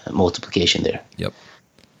multiplication there. Yep.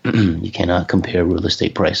 You cannot compare real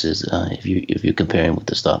estate prices if you're comparing with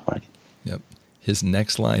the stock market. Yep. His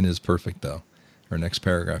next line is perfect, though. Or next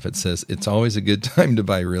paragraph, it says, "It's always a good time to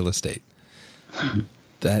buy real estate."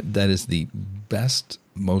 That is the best,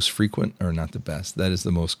 most frequent, or not the best. That is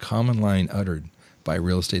the most common line uttered by a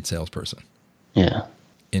real estate salesperson. Yeah.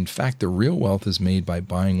 In fact, the real wealth is made by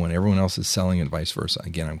buying when everyone else is selling, and vice versa.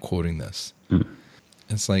 Again, I'm quoting this.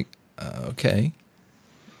 It's like, okay,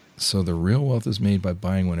 so the real wealth is made by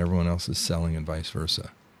buying when everyone else is selling, and vice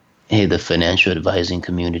versa. Hey, the financial advising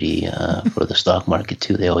community for the stock market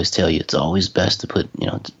too, they always tell you it's always best to put,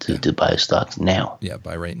 to buy stocks now. Yeah,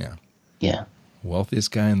 buy right now. Yeah.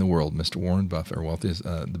 Wealthiest guy in the world, Mr. Warren Buffett, or wealthiest,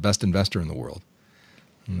 the best investor in the world.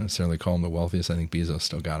 I don't necessarily call him the wealthiest. I think Bezos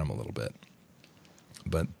still got him a little bit.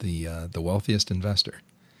 But the wealthiest investor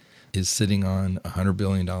is sitting on $100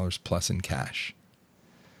 billion plus in cash,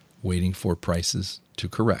 waiting for prices to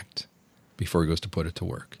correct before he goes to put it to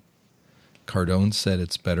work. Cardone said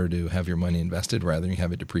it's better to have your money invested rather than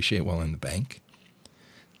have it depreciate while in the bank.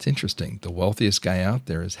 It's interesting. The wealthiest guy out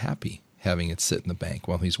there is happy having it sit in the bank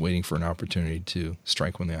while he's waiting for an opportunity to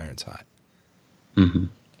strike when the iron's hot. Mm-hmm.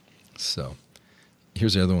 So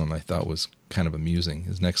here's the other one I thought was kind of amusing.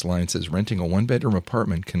 His next line says, renting a one-bedroom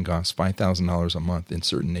apartment can cost $5,000 a month in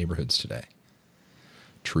certain neighborhoods today.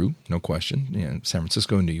 True, no question. San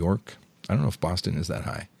Francisco and New York. I don't know if Boston is that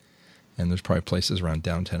high. And there's probably places around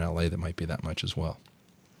downtown LA that might be that much as well.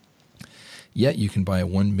 Yet you can buy a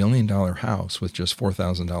 $1 million house with just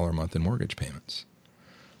 $4,000 a month in mortgage payments.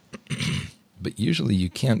 But usually you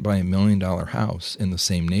can't buy $1 million house in the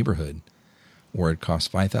same neighborhood where it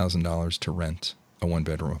costs $5,000 to rent a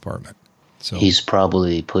one-bedroom apartment. So he's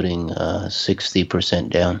probably putting 60%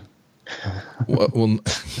 down. well,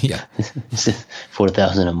 yeah,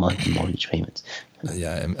 $4,000 a month in mortgage payments.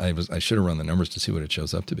 Yeah, I should have run the numbers to see what it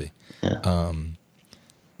shows up to be. Yeah.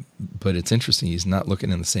 But it's interesting. He's not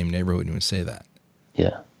looking in the same neighborhood when you say that.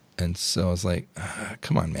 Yeah. And so I was like,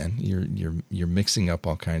 come on, man, you're mixing up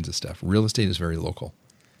all kinds of stuff. Real estate is very local.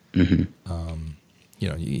 Mm-hmm.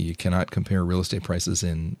 You cannot compare real estate prices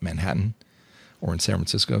in Manhattan or in San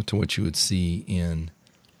Francisco to what you would see in.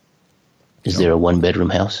 Is there a one-bedroom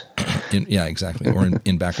house? Yeah, exactly. Or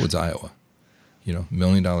in Backwoods, Iowa. $1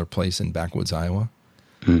 million place in Backwoods, Iowa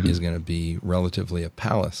is going to be relatively a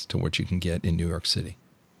palace to what you can get in New York City.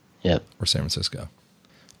 Yep. Or San Francisco.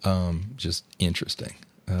 Just interesting.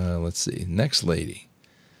 Let's see. Next lady.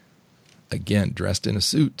 Again, dressed in a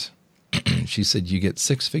suit. She said you get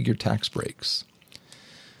 6-figure tax breaks.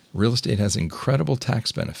 Real estate has incredible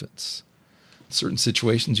tax benefits. In certain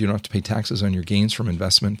situations, you don't have to pay taxes on your gains from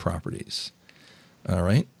investment properties. All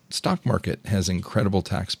right? Stock market has incredible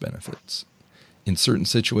tax benefits. In certain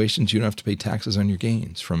situations, you don't have to pay taxes on your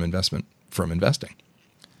gains from investing.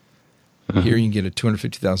 Here you can get a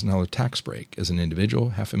 $250,000 tax break as an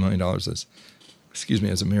individual,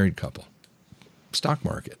 $500,000 as a married couple. Stock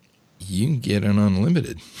market, you can get an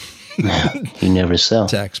unlimited You never sell.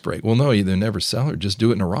 tax break. Well, no, either never sell or just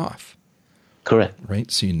do it in a Roth. Correct. Right?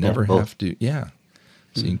 So you never have to, So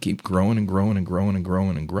you can keep growing and growing and growing and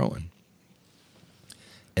growing and growing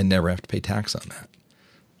and never have to pay tax on that.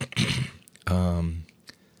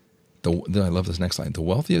 I love this next line. The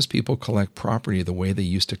wealthiest people collect property the way they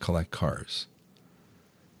used to collect cars.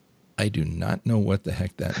 I do not know what the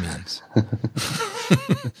heck that means.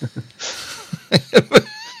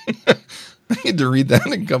 I had to read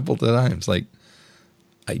that a couple of times. Like,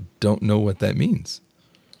 I don't know what that means.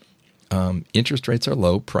 Interest rates are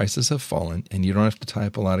low, prices have fallen, and you don't have to tie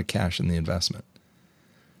up a lot of cash in the investment.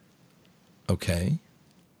 Okay.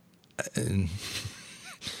 And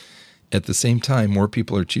at the same time, more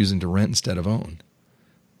people are choosing to rent instead of own.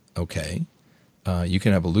 Okay. You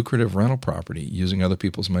can have a lucrative rental property using other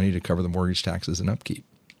people's money to cover the mortgage taxes and upkeep.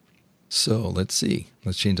 So let's see.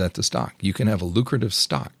 Let's change that to stock. You can have a lucrative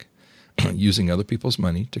stock using other people's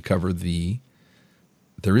money to cover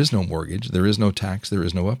there is no mortgage, there is no tax, there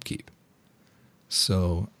is no upkeep.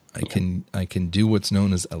 So I can do what's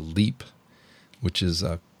known as a LEAP, which is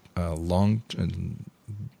a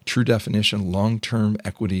true definition, long-term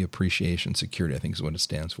equity appreciation security, I think is what it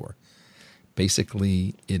stands for.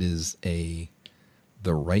 Basically, it is the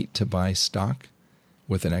right to buy stock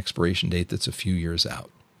with an expiration date that's a few years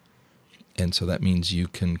out. And so that means you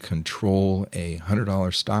can control a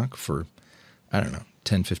 $100 stock for, I don't know,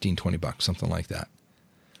 10, 15, $20, something like that.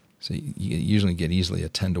 So you usually get easily a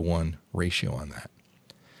 10-to-1 ratio on that.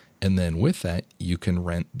 And then with that, you can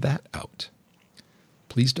rent that out.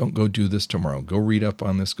 Please don't go do this tomorrow. Go read up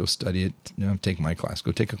on this. Go study it. Take my class.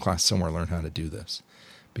 Go take a class somewhere. Learn how to do this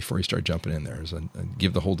before you start jumping in there.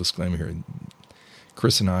 Give the whole disclaimer here.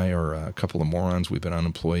 Chris and I are a couple of morons. We've been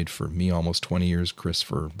unemployed for me almost 20 years. Chris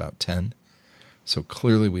for about 10. So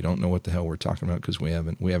clearly we don't know what the hell we're talking about because we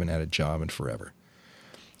haven't had a job in forever.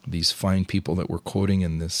 These fine people that we're quoting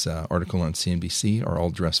in this article on CNBC are all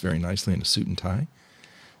dressed very nicely in a suit and tie.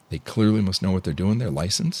 They clearly must know what they're doing. They're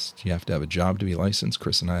licensed. You have to have a job to be licensed.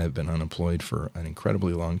 Chris and I have been unemployed for an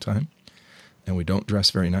incredibly long time, and we don't dress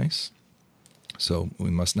very nice. So we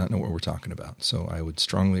must not know what we're talking about. So I would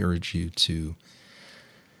strongly urge you to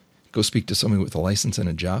go speak to somebody with a license and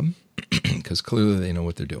a job because clearly they know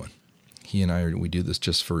what they're doing. He and I, we do this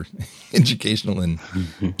just for educational and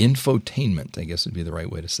infotainment, I guess would be the right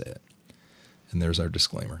way to say it. And there's our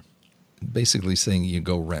disclaimer. Basically saying you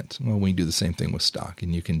go rent. Well, we do the same thing with stock,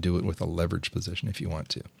 and you can do it with a leverage position if you want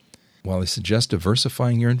to. While I suggest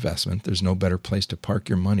diversifying your investment, there's no better place to park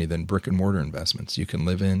your money than brick and mortar investments you can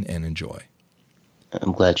live in and enjoy.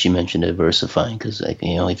 I'm glad she mentioned diversifying because,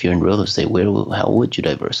 if you're in real estate, how would you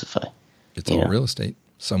diversify? It's all real estate.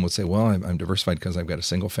 Some would say, well, I'm diversified because I've got a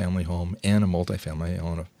single-family home and a multifamily. I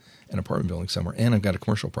own an apartment building somewhere, and I've got a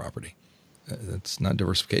commercial property. That's not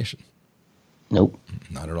diversification. Nope.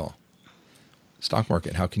 Not at all. Stock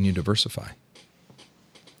market, how can you diversify?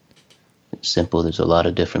 It's simple. There's a lot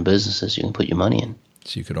of different businesses you can put your money in.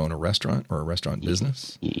 So you could own a restaurant or a restaurant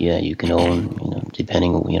business? Yeah, you can own,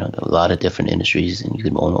 depending on, a lot of different industries. And you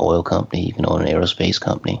can own an oil company. You can own an aerospace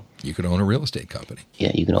company. You could own a real estate company. Yeah,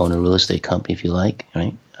 you can own a real estate company if you like,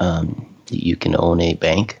 right? You can own a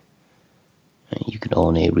bank. You can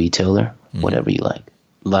own a retailer, whatever you like.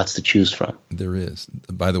 Lots to choose from. There is.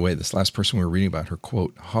 By the way, this last person we were reading about, her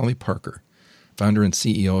quote, Holly Parker, founder and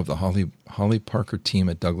CEO of the Holly Parker team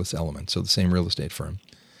at Douglas Elliman, so the same real estate firm.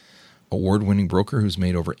 Award-winning broker who's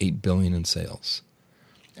made over $8 billion in sales.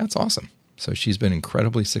 That's awesome. So she's been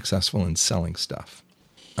incredibly successful in selling stuff.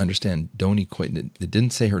 Understand, don't equate. It didn't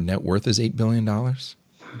say her net worth is $8 billion.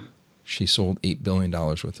 She sold $8 billion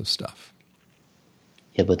worth of stuff.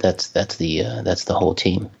 Yeah, but that's the whole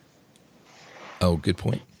team. Oh, good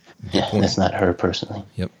point. That's not her personally.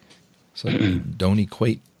 Yep. So don't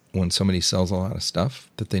equate when somebody sells a lot of stuff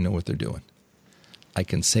that they know what they're doing. I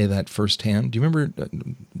can say that firsthand. Do you remember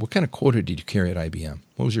what kind of quota did you carry at IBM?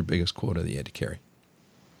 What was your biggest quota that you had to carry?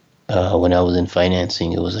 When I was in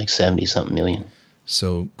financing, it was like 70-something million.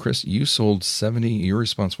 So, Chris, you sold you're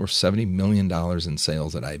responsible for $70 million in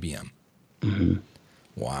sales at IBM. Mm-hmm.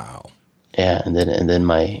 Wow. Yeah, and then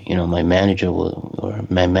my manager or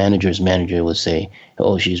my manager's manager would say,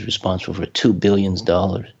 "Oh, she's responsible for $2 billion."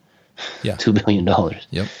 Yeah. $2 billion.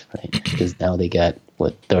 Yep. Right? Because now they got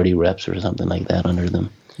 30 reps or something like that under them.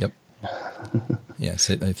 Yep. Yes,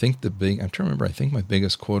 I think I'm trying to remember. I think my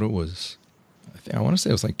biggest quota was, I want to say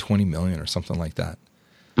it was like 20 million or something like that.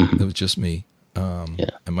 Mm-hmm. It was just me. Yeah.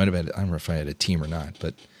 I might have had, I don't know if I had a team or not,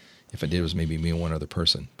 but if I did, it was maybe me and one other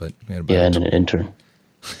person. But we had about and an intern.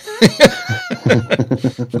 For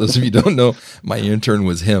those of you who don't know, my intern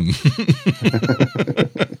was him.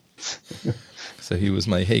 So he was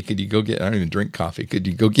hey, could you go I don't even drink coffee. Could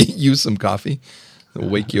you go get you some coffee? I'll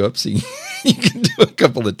wake you up so you can do a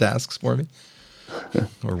couple of tasks for me.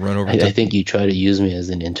 Or run over. I think you try to use me as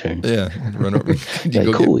an intern. Yeah, run over.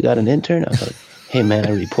 Cool, we got an intern? I was like, hey man,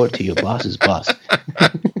 I report to your boss's boss.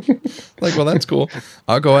 Like, well, that's cool.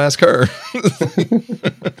 I'll go ask her.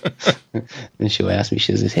 And she'll ask me,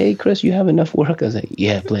 she says, hey, Chris, you have enough work? I was like,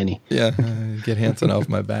 yeah, plenty. Yeah, get Hanson off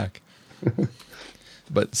my back.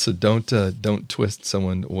 But so don't twist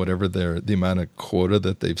someone, whatever the amount of quota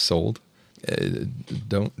that they've sold.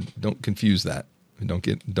 Don't confuse that.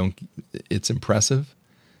 It's impressive,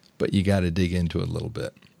 but you got to dig into it a little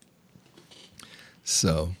bit.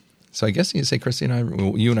 So I guess you can say, Christy and I,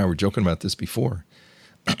 you and I were joking about this before.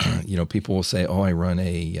 People will say, "Oh, I run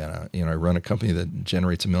a company that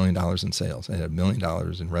generates $1 million in sales. I had $1 million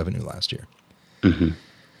in revenue last year." Mm-hmm.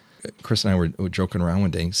 Chris and I were joking around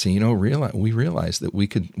one day, saying, we realized that we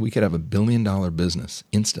could have $1 billion business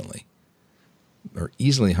instantly, or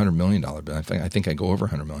easily $100 million. But I think I go over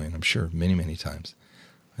 100 million. I'm sure many, many times.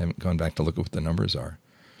 I haven't gone back to look at what the numbers are,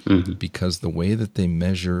 because the way that they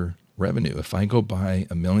measure revenue, if I go buy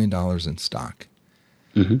 $1 million in stock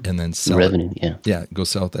and then sell revenue, go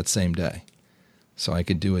sell it that same day, so I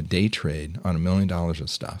could do a day trade on $1 million of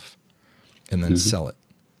stuff and then sell it.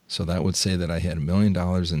 So that would say that I had $1 million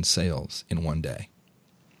in sales in one day.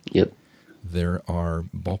 Yep. There are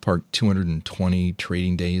ballpark 220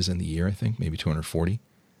 trading days in the year, I think, maybe 240.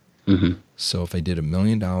 Mm-hmm. So if I did $1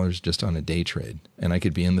 million just on a day trade, and I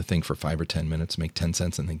could be in the thing for 5 or 10 minutes, make 10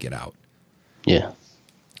 cents, and then get out. Yeah.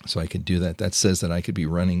 So I could do that. That says that I could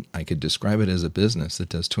describe it as a business that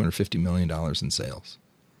does $250 million in sales.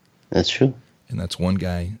 That's true. And that's one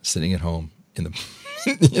guy sitting at home in the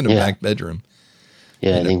back bedroom.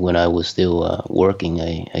 Yeah, I think when I was still working,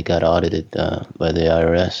 I got audited by the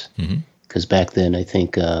IRS. Because back then, I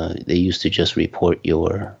think they used to just report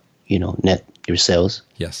your sales.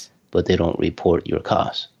 Yes. But they don't report your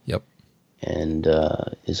costs. Yep. And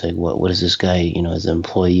it's like, what is this guy, as an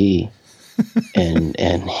employee?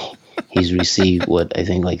 and he's received, I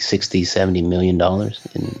think like $60-70 million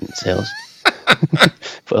in sales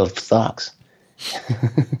of stocks.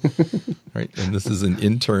 Right, and this is an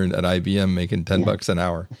intern at IBM making $10 an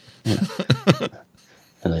hour.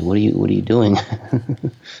 I'm like, what are you doing?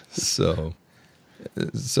 So,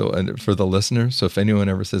 and for the listener, so if anyone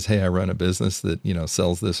ever says, "Hey, I run a business that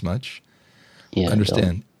sells this much,"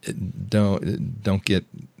 understand, don't get.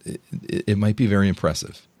 It might be very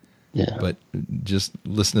impressive, but just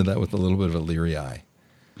listen to that with a little bit of a leery eye,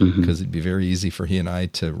 because it'd be very easy for he and I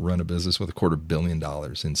to run a business with $250 million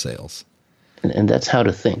in sales. And that's how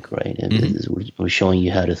to think, right? We're showing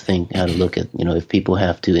you how to think, how to look at, if people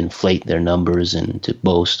have to inflate their numbers and to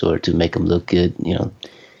boast or to make them look good,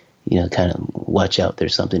 kind of watch out.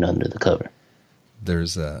 There's something under the cover.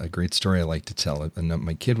 There's a great story I like to tell.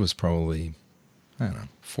 My kid was probably, I don't know,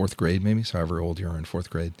 4th grade maybe, so however old you are in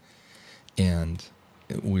 4th grade. And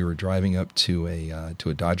we were driving up to a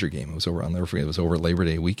Dodger game. It was over, I'll never forget, it was over Labor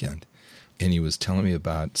Day weekend. And he was telling me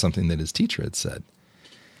about something that his teacher had said.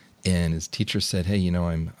 And his teacher said, "Hey,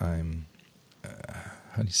 I'm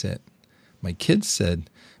how do you say it? My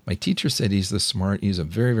teacher said he's a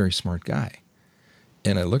very, very smart guy."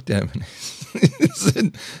 And I looked at him and I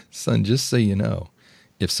said, "Son, just so you know,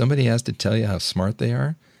 if somebody has to tell you how smart they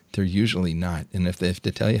are, they're usually not. And if they have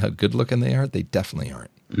to tell you how good looking they are, they definitely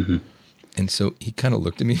aren't." Mm-hmm. And so he kind of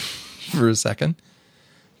looked at me for a second,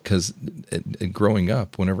 because growing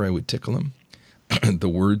up, whenever I would tickle him, the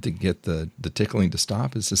word to get the tickling to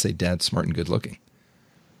stop is to say, "Dad's smart and good looking."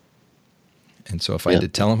 And so if I had to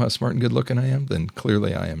tell him how smart and good looking I am, then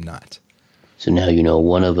clearly I am not. So now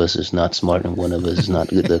one of us is not smart and one of us is not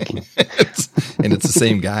good looking. And it's the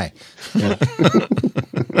same guy.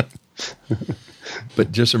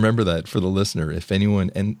 But just remember that for the listener, if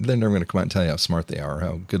anyone, and they're never going to come out and tell you how smart they are,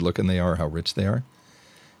 how good looking they are, how rich they are.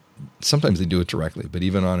 Sometimes they do it directly, but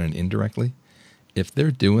even on an indirectly, if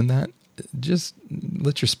they're doing that, just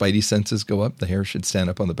let your spidey senses go up. The hair should stand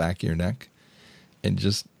up on the back of your neck, and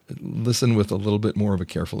just listen with a little bit more of a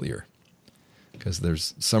careful ear, because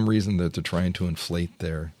there's some reason that they're trying to inflate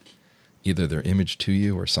either their image to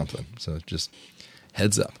you or something. So just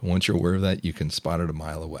heads up. Once you're aware of that, you can spot it a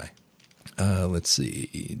mile away. Let's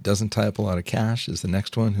see. Doesn't tie up a lot of cash is the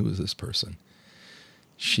next one. Who is this person?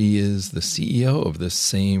 She is the CEO of this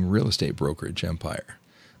same real estate brokerage empire.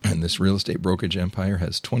 And this real estate brokerage empire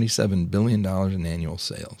has $27 billion in annual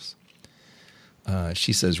sales.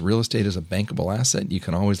 She says real estate is a bankable asset. You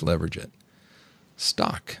can always leverage it.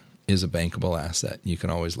 Stock is a bankable asset. You can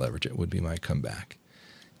always leverage it, would be my comeback.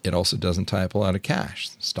 It also doesn't tie up a lot of cash.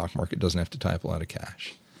 The stock market doesn't have to tie up a lot of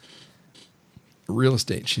cash. Real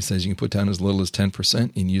estate, she says you can put down as little as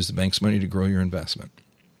 10% and use the bank's money to grow your investment.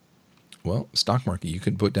 Well, stock market, you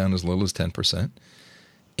can put down as little as 10%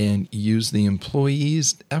 and use the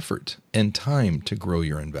employee's effort and time to grow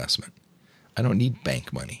your investment. I don't need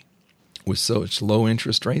bank money. With such low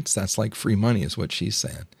interest rates, that's like free money is what she's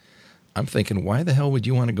saying. I'm thinking, why the hell would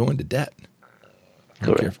you want to go into debt? I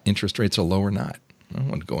don't care if interest rates are low or not. I don't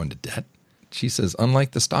want to go into debt. She says,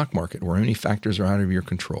 unlike the stock market, where many factors are out of your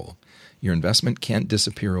control, your investment can't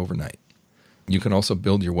disappear overnight. You can also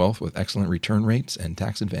build your wealth with excellent return rates and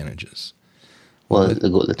tax advantages. Well,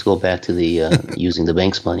 let's go back to the using the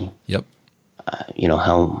bank's money. Yep.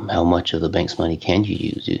 How much of the bank's money can you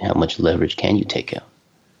use? How much leverage can you take out?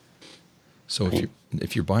 So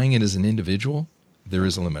if you're buying it as an individual, there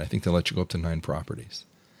is a limit. I think they'll let you go up to 9 properties,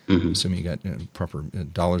 assuming you got proper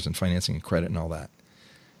dollars and financing and credit and all that.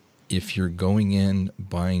 If you're going in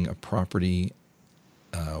buying a property,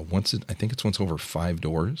 once over 5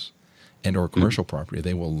 doors, and or a commercial property,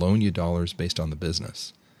 they will loan you dollars based on the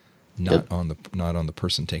business, not on the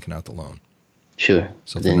person taking out the loan. Sure.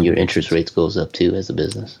 So then your interest rates goes up too as a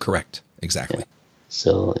business. Correct. Exactly. Yeah.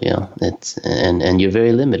 So it's and you're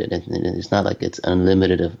very limited. It's not like it's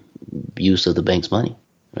unlimited of use of the bank's money,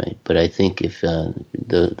 right? But I think if in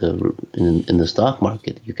the stock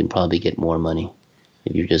market, you can probably get more money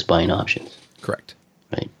if you're just buying options. Correct.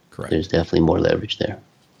 Right. Correct. There's definitely more leverage there.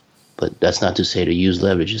 But that's not to say to use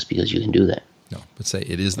leverage just because you can do that. No, but say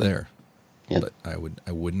it is there. Yep. But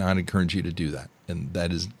I would not encourage you to do that. And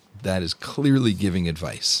that is clearly giving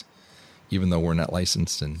advice, even though we're not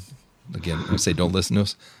licensed. And again, I say don't listen to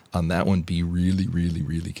us on that one. Be really, really,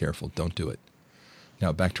 really careful. Don't do it.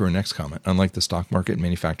 Now back to our next comment. Unlike the stock market,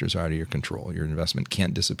 many factors are out of your control. Your investment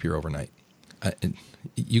can't disappear overnight.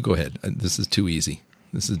 You go ahead. This is too easy.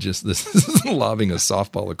 This is lobbing a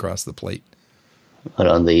softball across the plate. But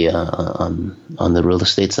on the real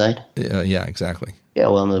estate side? Yeah, exactly. Yeah,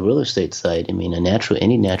 well, on the real estate side, I mean,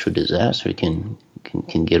 any natural disaster can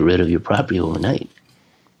get rid of your property overnight.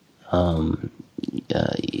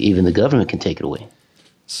 Even the government can take it away.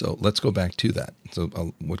 So let's go back to that.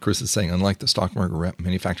 So what Chris is saying, unlike the stock market,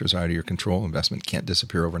 many factors are out of your control. Investment can't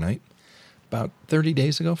disappear overnight. About 30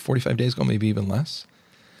 days ago, 45 days ago, maybe even less,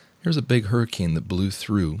 there's a big hurricane that blew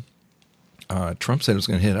through. Trump said it was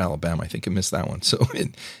going to hit Alabama. I think it missed that one. So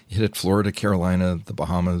it hit Florida, Carolina, the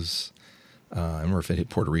Bahamas. I don't remember if it hit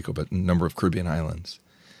Puerto Rico, but a number of Caribbean islands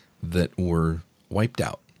that were wiped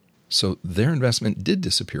out. So their investment did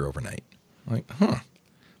disappear overnight. Like,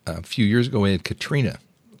 a few years ago, we had Katrina.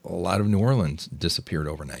 A lot of New Orleans disappeared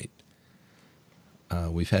overnight.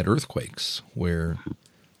 We've had earthquakes where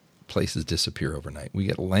places disappear overnight. We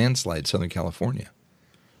get landslides, Southern California.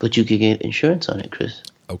 But you could get insurance on it, Chris.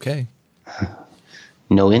 Okay.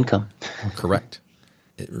 No income. Correct.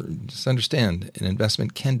 Just understand, an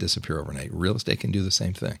investment can disappear overnight. Real estate can do the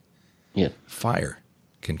same thing. Yeah. Fire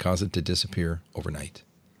can cause it to disappear overnight.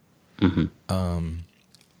 Mm-hmm.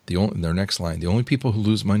 Their next line, the only people who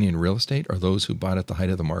lose money in real estate are those who bought at the height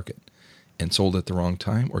of the market and sold at the wrong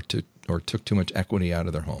time or took too much equity out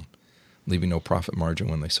of their home, leaving no profit margin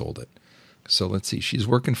when they sold it. So let's see. She's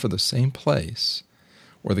working for the same place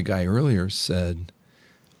where the guy earlier said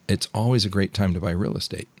it's always a great time to buy real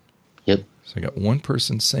estate. Yep. So I got one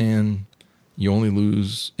person saying you only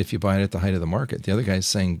lose if you buy it at the height of the market. The other guy's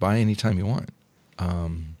saying buy anytime you want.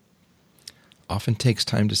 Often takes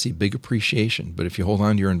time to see big appreciation, but if you hold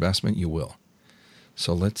on to your investment, you will.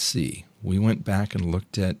 So let's see. We went back and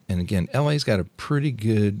looked at, and again, LA's got a pretty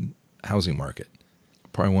good housing market,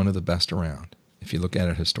 probably one of the best around, if you look at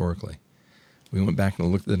it historically. We went back and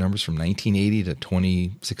looked at the numbers from 1980 to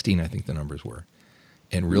 2016, I think the numbers were.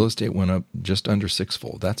 And real estate went up just under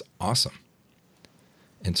 6-fold. That's awesome.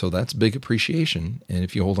 And so that's big appreciation. And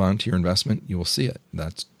if you hold on to your investment, you will see it.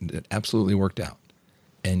 It absolutely worked out.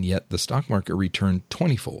 And yet the stock market returned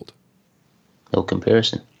 20-fold. No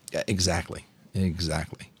comparison. Yeah, exactly.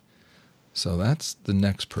 So that's the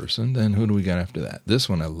next person. Then who do we got after that? This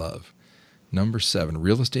one I love. Number 7,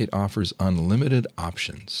 real estate offers unlimited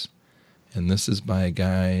options. And this is by a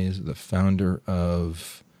guy, the founder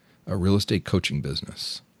of a real estate coaching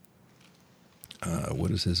business.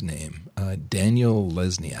 What is his name? Daniel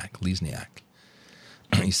Lesniak.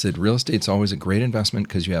 He said, real estate's always a great investment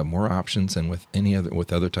because you have more options than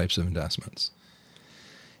with other types of investments.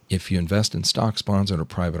 If you invest in stocks, bonds, or a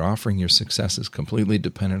private offering, your success is completely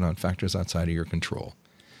dependent on factors outside of your control.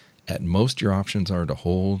 At most, your options are to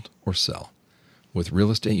hold or sell. With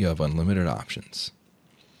real estate, you have unlimited options.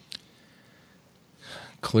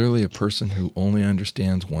 Clearly a person who only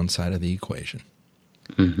understands one side of the equation.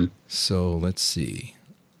 Mm-hmm. So let's see.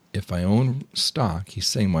 If I own stock, he's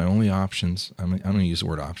saying my only options, I'm going to use the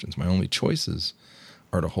word options, my only choices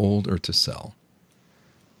are to hold or to sell.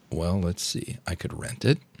 Well, let's see. I could rent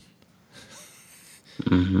it.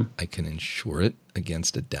 Mm-hmm. I can insure it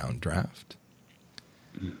against a downdraft.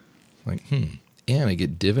 and I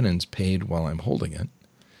get dividends paid while I'm holding it.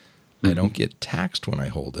 I don't get taxed when I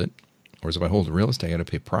hold it. Whereas if I hold real estate, I got to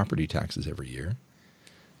pay property taxes every year.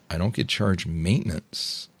 I don't get charged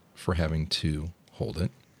maintenance for having to hold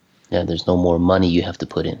it. Yeah, there's no more money you have to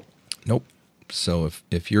put in. Nope. So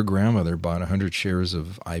if your grandmother bought 100 shares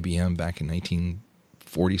of IBM back in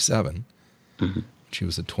 1947, she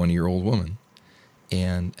was a 20-year-old woman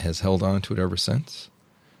and has held on to it ever since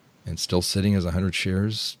and still sitting as 100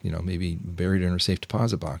 shares, maybe buried in her safe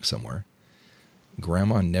deposit box somewhere.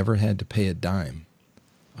 Grandma never had to pay a dime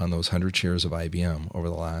on those 100 shares of IBM over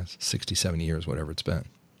the last 60, 70 years, whatever it's been.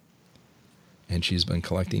 And she's been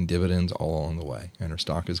collecting dividends all along the way. And her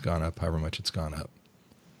stock has gone up however much it's gone up.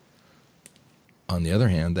 On the other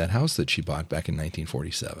hand, that house that she bought back in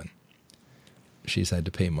 1947, she's had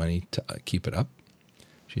to pay money to keep it up.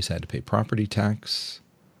 She's had to pay property tax.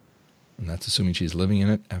 And that's assuming she's living in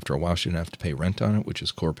it. After a while, she didn't have to pay rent on it, which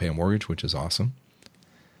is core pay a mortgage, which is awesome.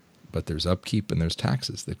 But there's upkeep and there's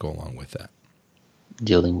taxes that go along with that.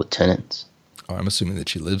 Dealing with tenants. Oh, I'm assuming that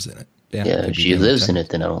she lives in it. Yeah, if she lives in it,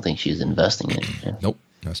 then I don't think she's investing in it. Yeah. Nope,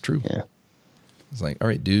 that's true. Yeah. It's like, all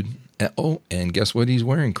right, dude. Oh, and guess what he's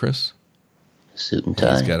wearing, Chris? Suit and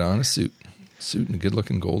tie. He's got on a suit and a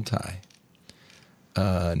good-looking gold tie.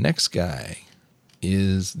 Next guy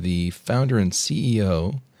is the founder and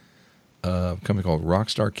CEO of a company called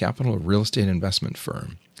Rockstar Capital, a real estate investment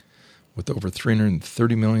firm with over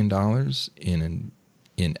 $330 million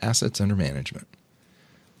in assets under management,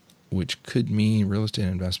 which could mean real estate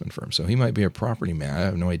investment firm. So he might be a property man. I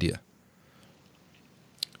have no idea.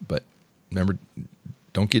 But remember,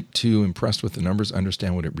 don't get too impressed with the numbers.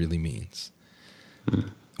 Understand what it really means.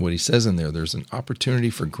 What he says in there, there's an opportunity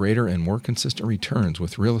for greater and more consistent returns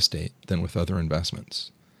with real estate than with other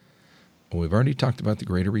investments. Well, we've already talked about the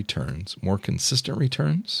greater returns, more consistent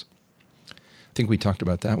returns. I think we talked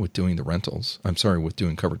about that with doing the rentals. With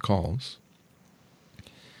doing covered calls.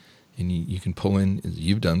 And you can pull in,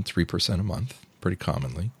 you've done 3% a month pretty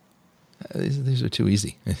commonly. These are too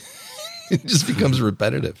easy. It just becomes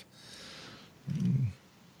repetitive.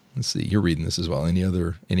 Let's see, you're reading this as well. Any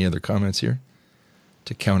other comments here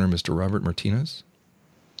to counter Mr. Robert Martinez?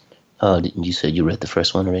 You said you read the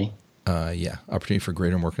first one already? Yeah. Opportunity for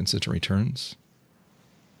greater, more consistent returns.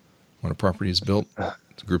 When a property is built, a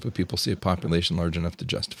group of people see a population large enough to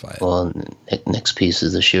justify it. Well, next piece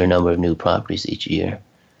is the sheer number of new properties each year.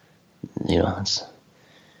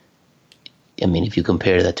 If you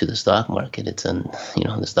compare that to the stock market,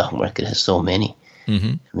 the stock market has so many.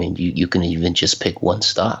 Mm-hmm. I mean, you can even just pick one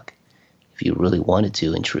stock if you really wanted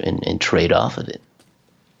to and trade off of it.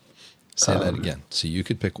 Say that again. So you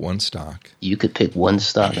could pick one stock. You could pick one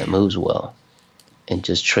stock that moves well and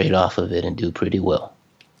just trade off of it and do pretty well.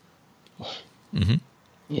 Mm-hmm.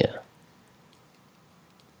 Yeah.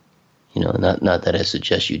 Not that I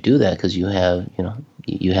suggest you do that because you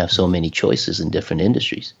have so many choices in different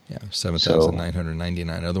industries. Yeah,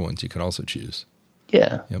 7,999 other ones you could also choose.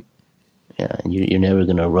 Yeah. Yep. Yeah, and you're never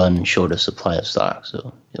going to run short of supply of stock,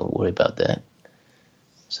 so don't worry about that.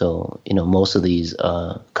 So, most of these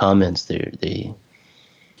comments, I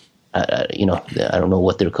don't know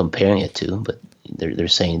what they're comparing it to, but they're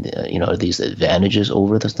saying, are these advantages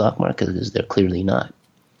over the stock market? Because they're clearly not.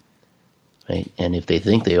 Right? And if they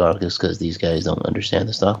think they are, it's because these guys don't understand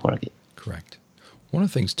the stock market. Correct. One of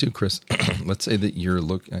the things too, Chris, let's say that you're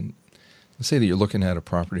looking at a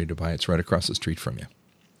property to buy. It's right across the street from you.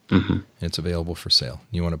 Mm-hmm. And it's available for sale.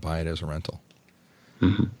 You want to buy it as a rental.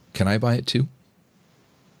 Mm-hmm. Can I buy it too?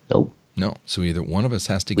 Nope. No. So either one of us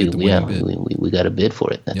has to get the winning bid. We got to bid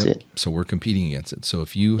for it. That's it. So we're competing against it. So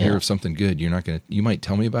if you hear of something good, you might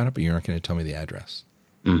tell me about it, but you're not going to tell me the address.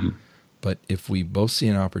 Mm-hmm. But if we both see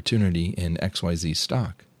an opportunity in XYZ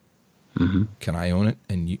stock, mm-hmm. can I own it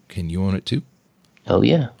and can you own it too? Oh,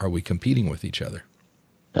 yeah. Are we competing with each other?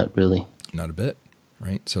 Not really. Not a bit,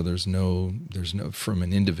 right? So there's no, from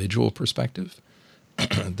an individual perspective,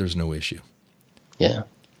 there's no issue. Yeah.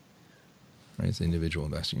 Right? It's individual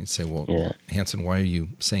investing. You'd say, well, yeah. Hanson, why are you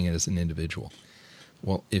saying it as an individual?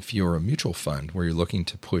 Well, if you're a mutual fund where you're looking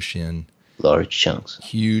to push in large chunks,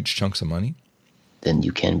 huge chunks of money, then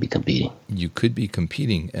you can be competing. You could be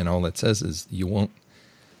competing, and all that says is you won't,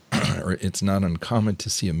 or it's not uncommon to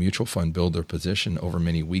see a mutual fund build their position over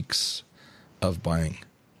many weeks of buying.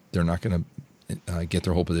 They're not going to get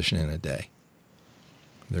their whole position in a day.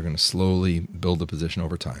 They're going to slowly build the position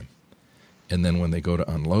over time. And then when they go to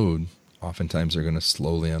unload, oftentimes they're going to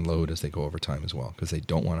slowly unload as they go over time as well because they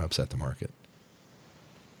don't want to upset the market.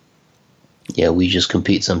 Yeah, we just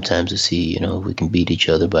compete sometimes to see, if we can beat each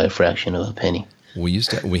other by a fraction of a penny. We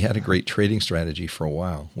had a great trading strategy for a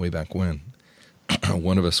while, way back when.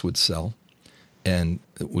 One of us would sell, and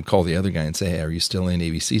would call the other guy and say, hey, are you still in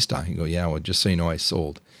ABC stock? And go, yeah, well, just so you know, I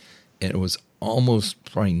sold. And it was almost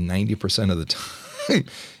probably 90% of the time,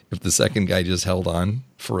 if the second guy just held on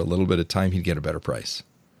for a little bit of time, he'd get a better price.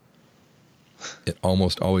 It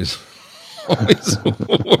almost always worked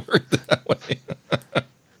that way.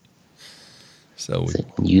 So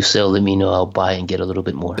when you sell, let me know. I'll buy and get a little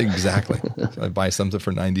bit more. Exactly. So I buy something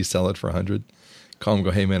for 90, sell it for 100. Call him,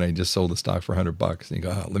 go, hey man, I just sold the stock for $100. And you go,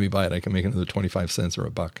 oh, let me buy it. I can make another 25 cents or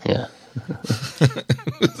 $1. Yeah.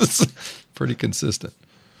 It's pretty consistent.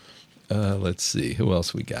 Let's see. Who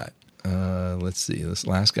else we got? Let's see. This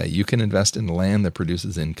last guy. You can invest in land that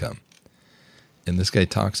produces income. And this guy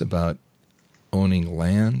talks about owning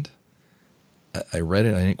land. I read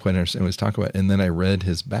it. I didn't quite understand what he was talking about. And then I read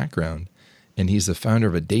his background. And he's the founder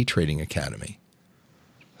of a day trading academy.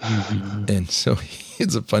 And so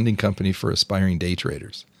he's a funding company for aspiring day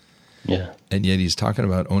traders. Yeah. And yet he's talking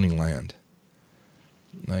about owning land.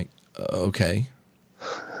 Like, okay.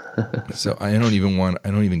 So I don't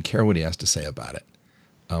even care what he has to say about it.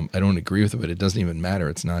 I don't agree with it, but it doesn't even matter.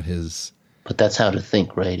 It's not his. But that's how to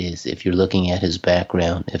think, right? Is if you're looking at his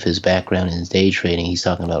background, if his background is day trading, he's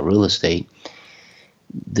talking about real estate.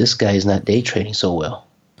 This guy is not day trading so well.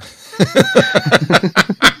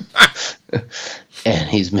 And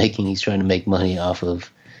he's trying to make money off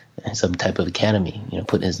of some type of academy,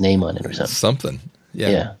 putting his name on it or something. Something.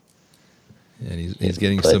 Yeah. And he's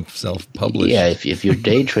getting himself published. Yeah, if you're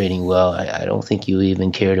day trading well, I don't think you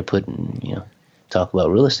even care to talk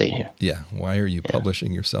about real estate here. Yeah. Why are you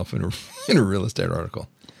publishing yourself in a real estate article?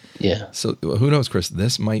 Yeah. So who knows, Chris?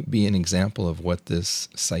 This might be an example of what this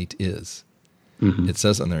site is. Mm-hmm. It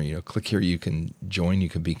says on there, click here, you can join, you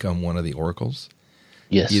can become one of the oracles.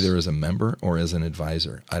 Yes. Either as a member or as an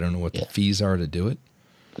advisor. I don't know what the fees are to do it.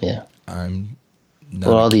 Yeah. I'm not.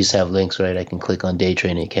 Well, all these have links, right? I can click on Day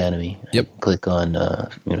Trading Academy. Yep. I can click on,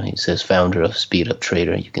 it says founder of Speed Up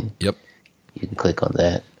Trader. You can click on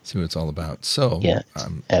that. See what it's all about. So yeah,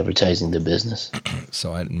 advertising the business.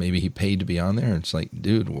 So maybe he paid to be on there. And it's like,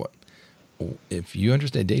 dude, what? If you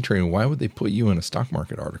understand day trading, why would they put you in a stock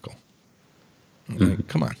market article? Like,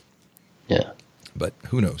 come on. Yeah. But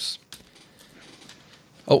who knows?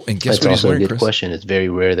 Oh, and guess what he's wearing, Chris? That's also a good question. It's very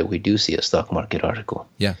rare that we do see a stock market article.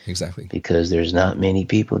 Yeah, exactly. Because there's not many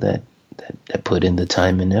people that put in the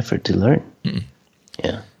time and effort to learn. Mm-mm.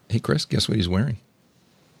 Yeah. Hey, Chris, guess what he's wearing?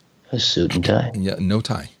 A suit and tie. Yeah, no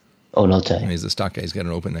tie. Oh, no tie. He's a stock guy. He's got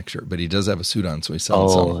an open neck shirt, but he does have a suit on, so he's selling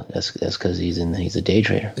something. Oh, that's because he's a day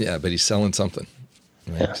trader. Yeah, but he's selling something.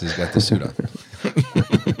 Right? Yeah. He's got the suit on.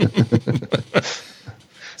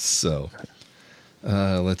 So,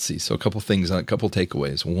 let's see. So a couple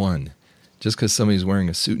takeaways. One, just because somebody's wearing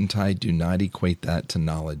a suit and tie, do not equate that to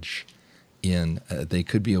knowledge. They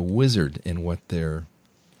could be a wizard in what their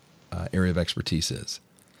area of expertise is.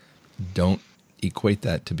 Don't equate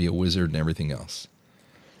that to be a wizard and everything else.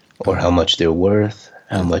 Or how much they're worth,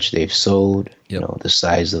 how much they've sold, the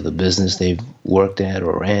size of the business they've worked at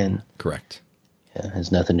or ran. Correct. Yeah, it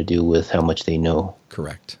has nothing to do with how much they know.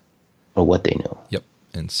 Correct. Or what they know. Yep.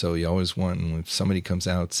 And so you always want, when somebody comes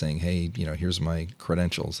out saying, hey, here's my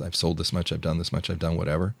credentials. I've sold this much. I've done this much. I've done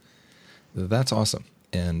whatever. That's awesome.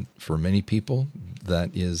 And for many people,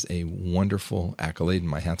 that is a wonderful accolade.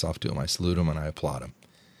 And my hat's off to them. I salute them and I applaud them.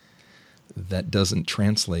 That doesn't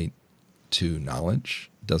translate to knowledge.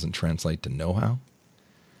 Doesn't translate to know-how.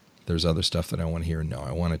 There's other stuff that I want to hear and know.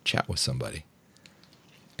 I want to chat with somebody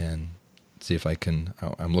and see if I can.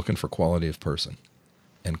 I'm looking for quality of person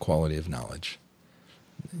and quality of knowledge.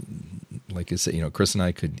 Like I said, Chris and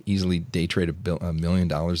I could easily day trade $1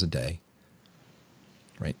 million a day,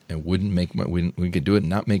 right? And we could do it and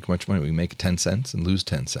not make much money. We can make 10 cents and lose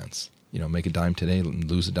 10 cents. Make a dime today and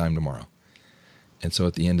lose a dime tomorrow. And so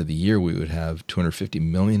at the end of the year, we would have $250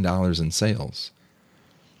 million in sales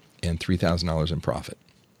and $3,000 in profit.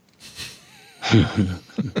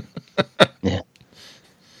 Yeah.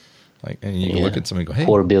 And you can look at somebody and go, hey.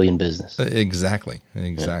 4 billion business. Exactly.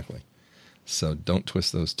 Yeah. So don't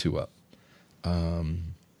twist those two up.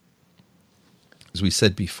 As we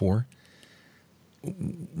said before,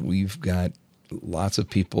 we've got lots of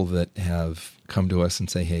people that have come to us and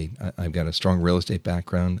say, hey, I've got a strong real estate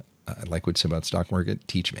background. I like what you say about stock market.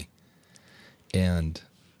 Teach me. And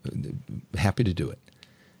happy to do it.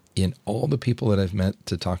 In all the people that I've met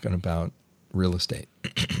to talking about real estate,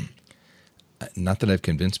 not that I've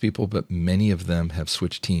convinced people, but many of them have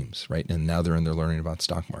switched teams, right? And now they're learning about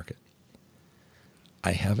stock market.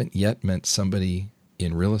 I haven't yet met somebody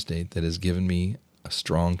in real estate that has given me a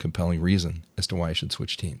strong, compelling reason as to why I should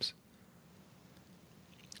switch teams.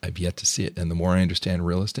 I've yet to see it. And the more I understand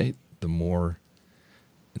real estate, the more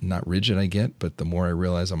not rigid I get, but the more I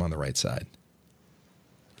realize I'm on the right side.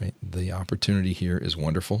 Right? The opportunity here is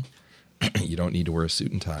wonderful. You don't need to wear a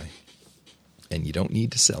suit and tie, and you don't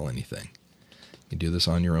need to sell anything. You do this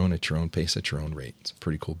on your own, at your own pace, at your own rate. It's a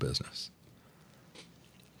pretty cool business.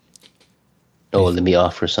 Oh, let me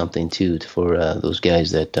offer something too for those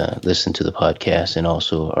guys that listen to the podcast and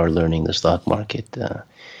also are learning the stock market.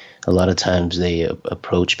 A lot of times they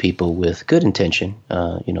approach people with good intention,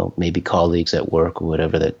 maybe colleagues at work or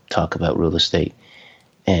whatever that talk about real estate,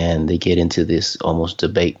 and they get into this almost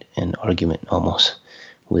debate and argument almost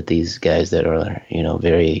with these guys that are,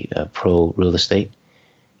 very pro real estate.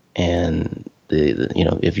 And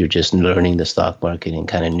if you're just learning the stock market and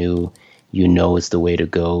kind of new, it's the way to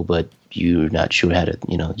go, but you're not sure how to,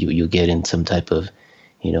 you get in some type of,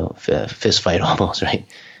 fist fight almost, right?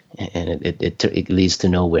 And it leads to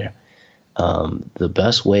nowhere. The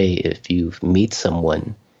best way, if you meet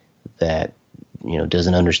someone that,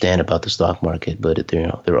 doesn't understand about the stock market, but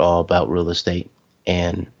they're all about real estate,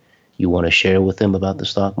 and you want to share with them about the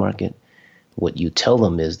stock market, what you tell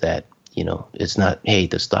them is that, it's not, hey,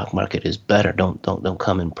 the stock market is better. Don't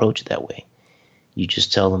come and approach it that way. You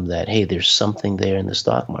just tell them that, hey, there's something there in the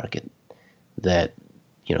stock market that,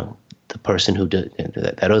 the person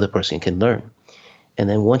that other person can learn. And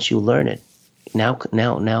then once you learn it, now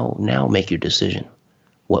make your decision.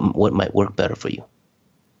 What might work better for you,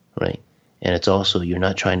 right? And it's also, you're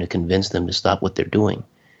not trying to convince them to stop what they're doing,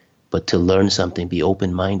 but to learn something, be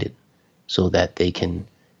open-minded, so that they can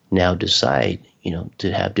now decide,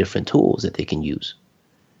 to have different tools that they can use,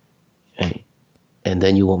 right? And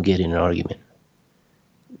then you won't get in an argument.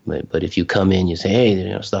 But if you come in, you say,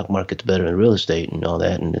 hey, stock market's better than real estate and all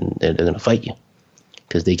that, and then they're going to fight you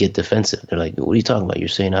because they get defensive. They're like, what are you talking about? You're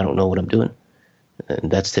saying I don't know what I'm doing. And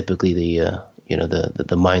that's typically the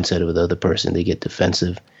mindset of the other person. They get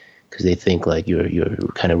defensive because they think like you're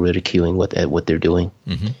kind of ridiculing what they're doing.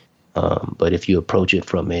 Mm-hmm. But if you approach it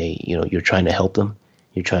from you're trying to help them,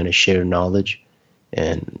 you're trying to share knowledge,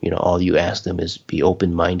 and all you ask them is be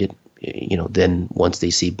open-minded. Then once they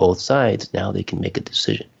see both sides, now they can make a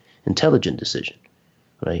decision, intelligent decision,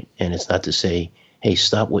 right? And it's not to say, hey,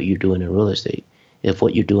 stop what you're doing in real estate. If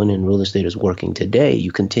what you're doing in real estate is working today,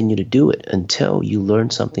 you continue to do it until you learn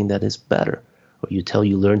something that is better, or you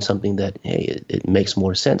learn something that, hey, it makes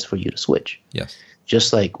more sense for you to switch. Yes.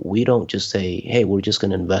 Just like we don't just say, hey, we're just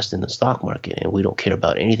going to invest in the stock market and we don't care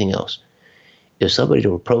about anything else. If somebody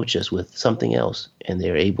to approach us with something else and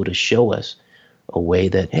they're able to show us a way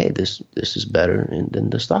that, hey, this is better than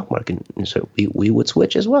the stock market, and so we would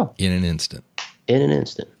switch as well. In an instant.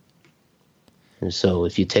 And so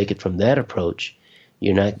if you take it from that approach,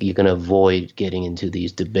 you're going to avoid getting into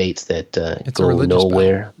these debates that go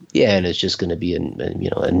nowhere. Battle. Yeah, and it's just going to be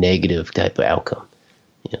a negative type of outcome,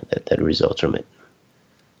 that results from it.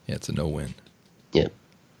 Yeah, it's a no-win. Yeah.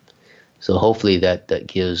 So hopefully that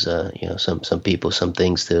gives some people some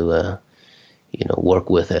things to work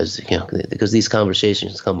with, as because these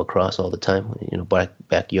conversations come across all the time,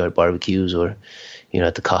 backyard barbecues, or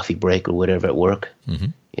at the coffee break or whatever at work, mm-hmm.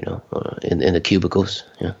 In the cubicles.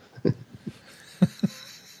 Yeah.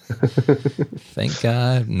 Thank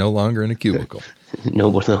God, no longer in a cubicle. No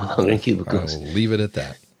longer in cubicles. I'll leave it at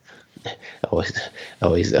that. Always,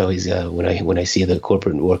 when I see the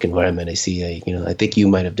corporate work environment, I see, I think you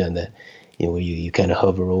might have done that, where you kind of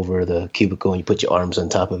hover over the cubicle and you put your arms on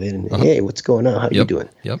top of it and, uh-huh. Hey, what's going on? How are you doing?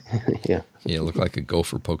 Yep. Yeah. You look like a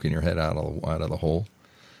gopher poking your head out of the hole.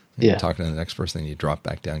 Yeah. Talking to the next person, and you drop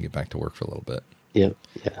back down, get back to work for a little bit. Yep.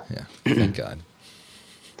 Yeah. Thank God.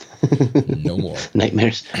 No more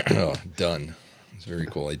nightmares. Oh, done. It's very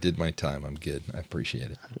cool. I did my time. I'm good. I appreciate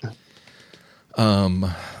it.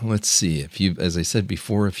 Let's see. As I said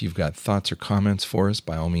before, if you've got thoughts or comments for us,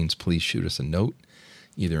 by all means, please shoot us a note,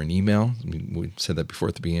 either an email. We said that before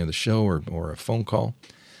at the beginning of the show, or a phone call.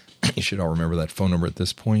 You should all remember that phone number at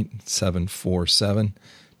this point,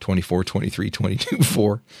 747-2423-224,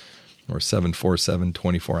 or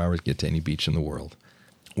 747-24 hours, get to any beach in the world.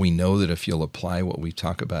 We know that if you'll apply what we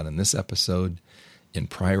talk about in this episode, in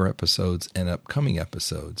prior episodes, and upcoming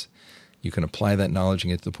episodes, you can apply that knowledge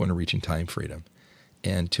and get to the point of reaching time freedom.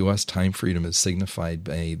 And to us, time freedom is signified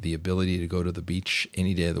by the ability to go to the beach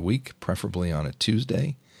any day of the week, preferably on a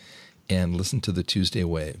Tuesday, and listen to the Tuesday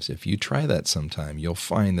waves. If you try that sometime, you'll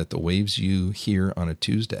find that the waves you hear on a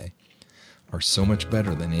Tuesday are so much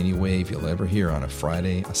better than any wave you'll ever hear on a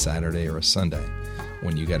Friday, a Saturday, or a Sunday,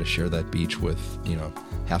 when you got to share that beach with,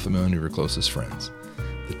 500,000 of your closest friends.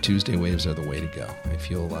 The Tuesday waves are the way to go. If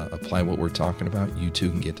you'll apply what we're talking about, you too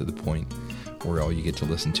can get to the point where all you get to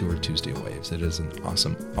listen to are Tuesday waves. It is an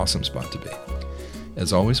awesome, awesome spot to be.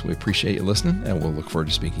 As always, we appreciate you listening, and we'll look forward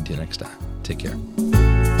to speaking to you next time. Take care.